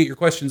would like to get your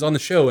questions on the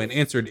show and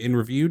answered in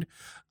Reviewed,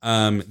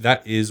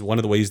 that is one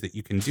of the ways that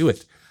you can do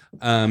it.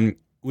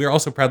 We are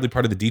also proudly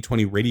part of the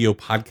D20 Radio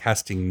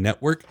Podcasting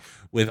Network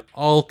with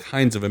all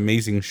kinds of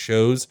amazing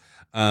shows,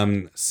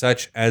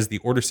 such as the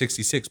Order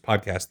 66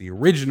 podcast, the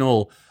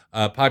original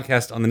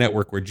podcast on the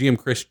network where GM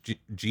Chris,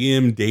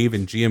 GM Dave,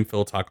 and GM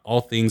Phil talk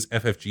all things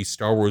FFG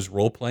Star Wars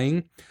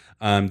role-playing.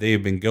 They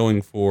have been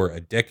going for a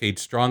decade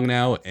strong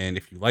now, and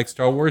if you like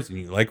Star Wars and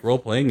you like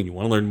role-playing and you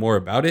want to learn more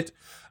about it,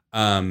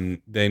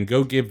 then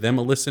go give them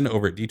a listen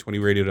over at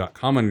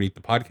d20radio.com underneath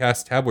the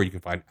podcast tab, where you can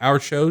find our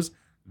shows,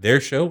 their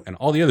show, and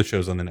all the other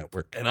shows on the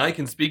network. And I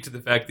can speak to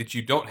the fact that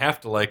you don't have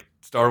to like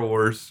Star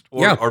Wars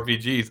or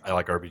RPGs. I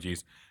like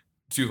RPGs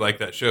to like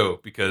that show,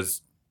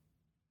 because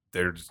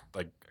they're just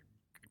like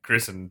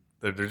Chris, and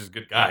they're just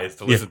good guys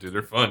to listen to.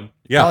 They're fun.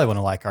 You probably want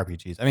to like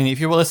RPGs. I mean, if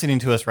you're listening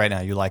to us right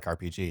now, you like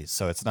RPGs,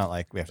 so it's not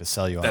like we have to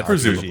sell you on RPGs.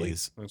 Presumably.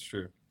 That's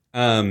true.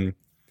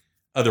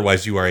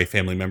 Otherwise, you are a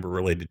family member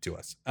related to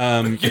us.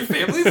 Your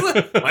family's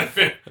my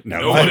family?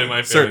 No, no one in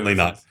my family. Certainly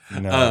not.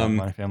 No,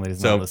 my family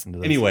does not listen to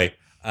this. Anyway,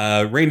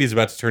 Randy's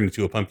about to turn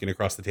into a pumpkin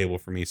across the table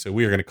for me, so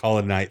we are going to call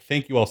it a night.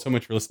 Thank you all so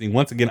much for listening.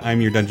 Once again, I'm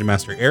your Dungeon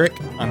Master, Eric.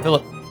 I'm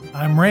Philip.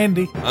 I'm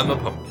Randy. I'm a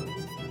pumpkin.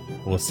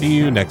 We'll see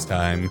you next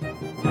time.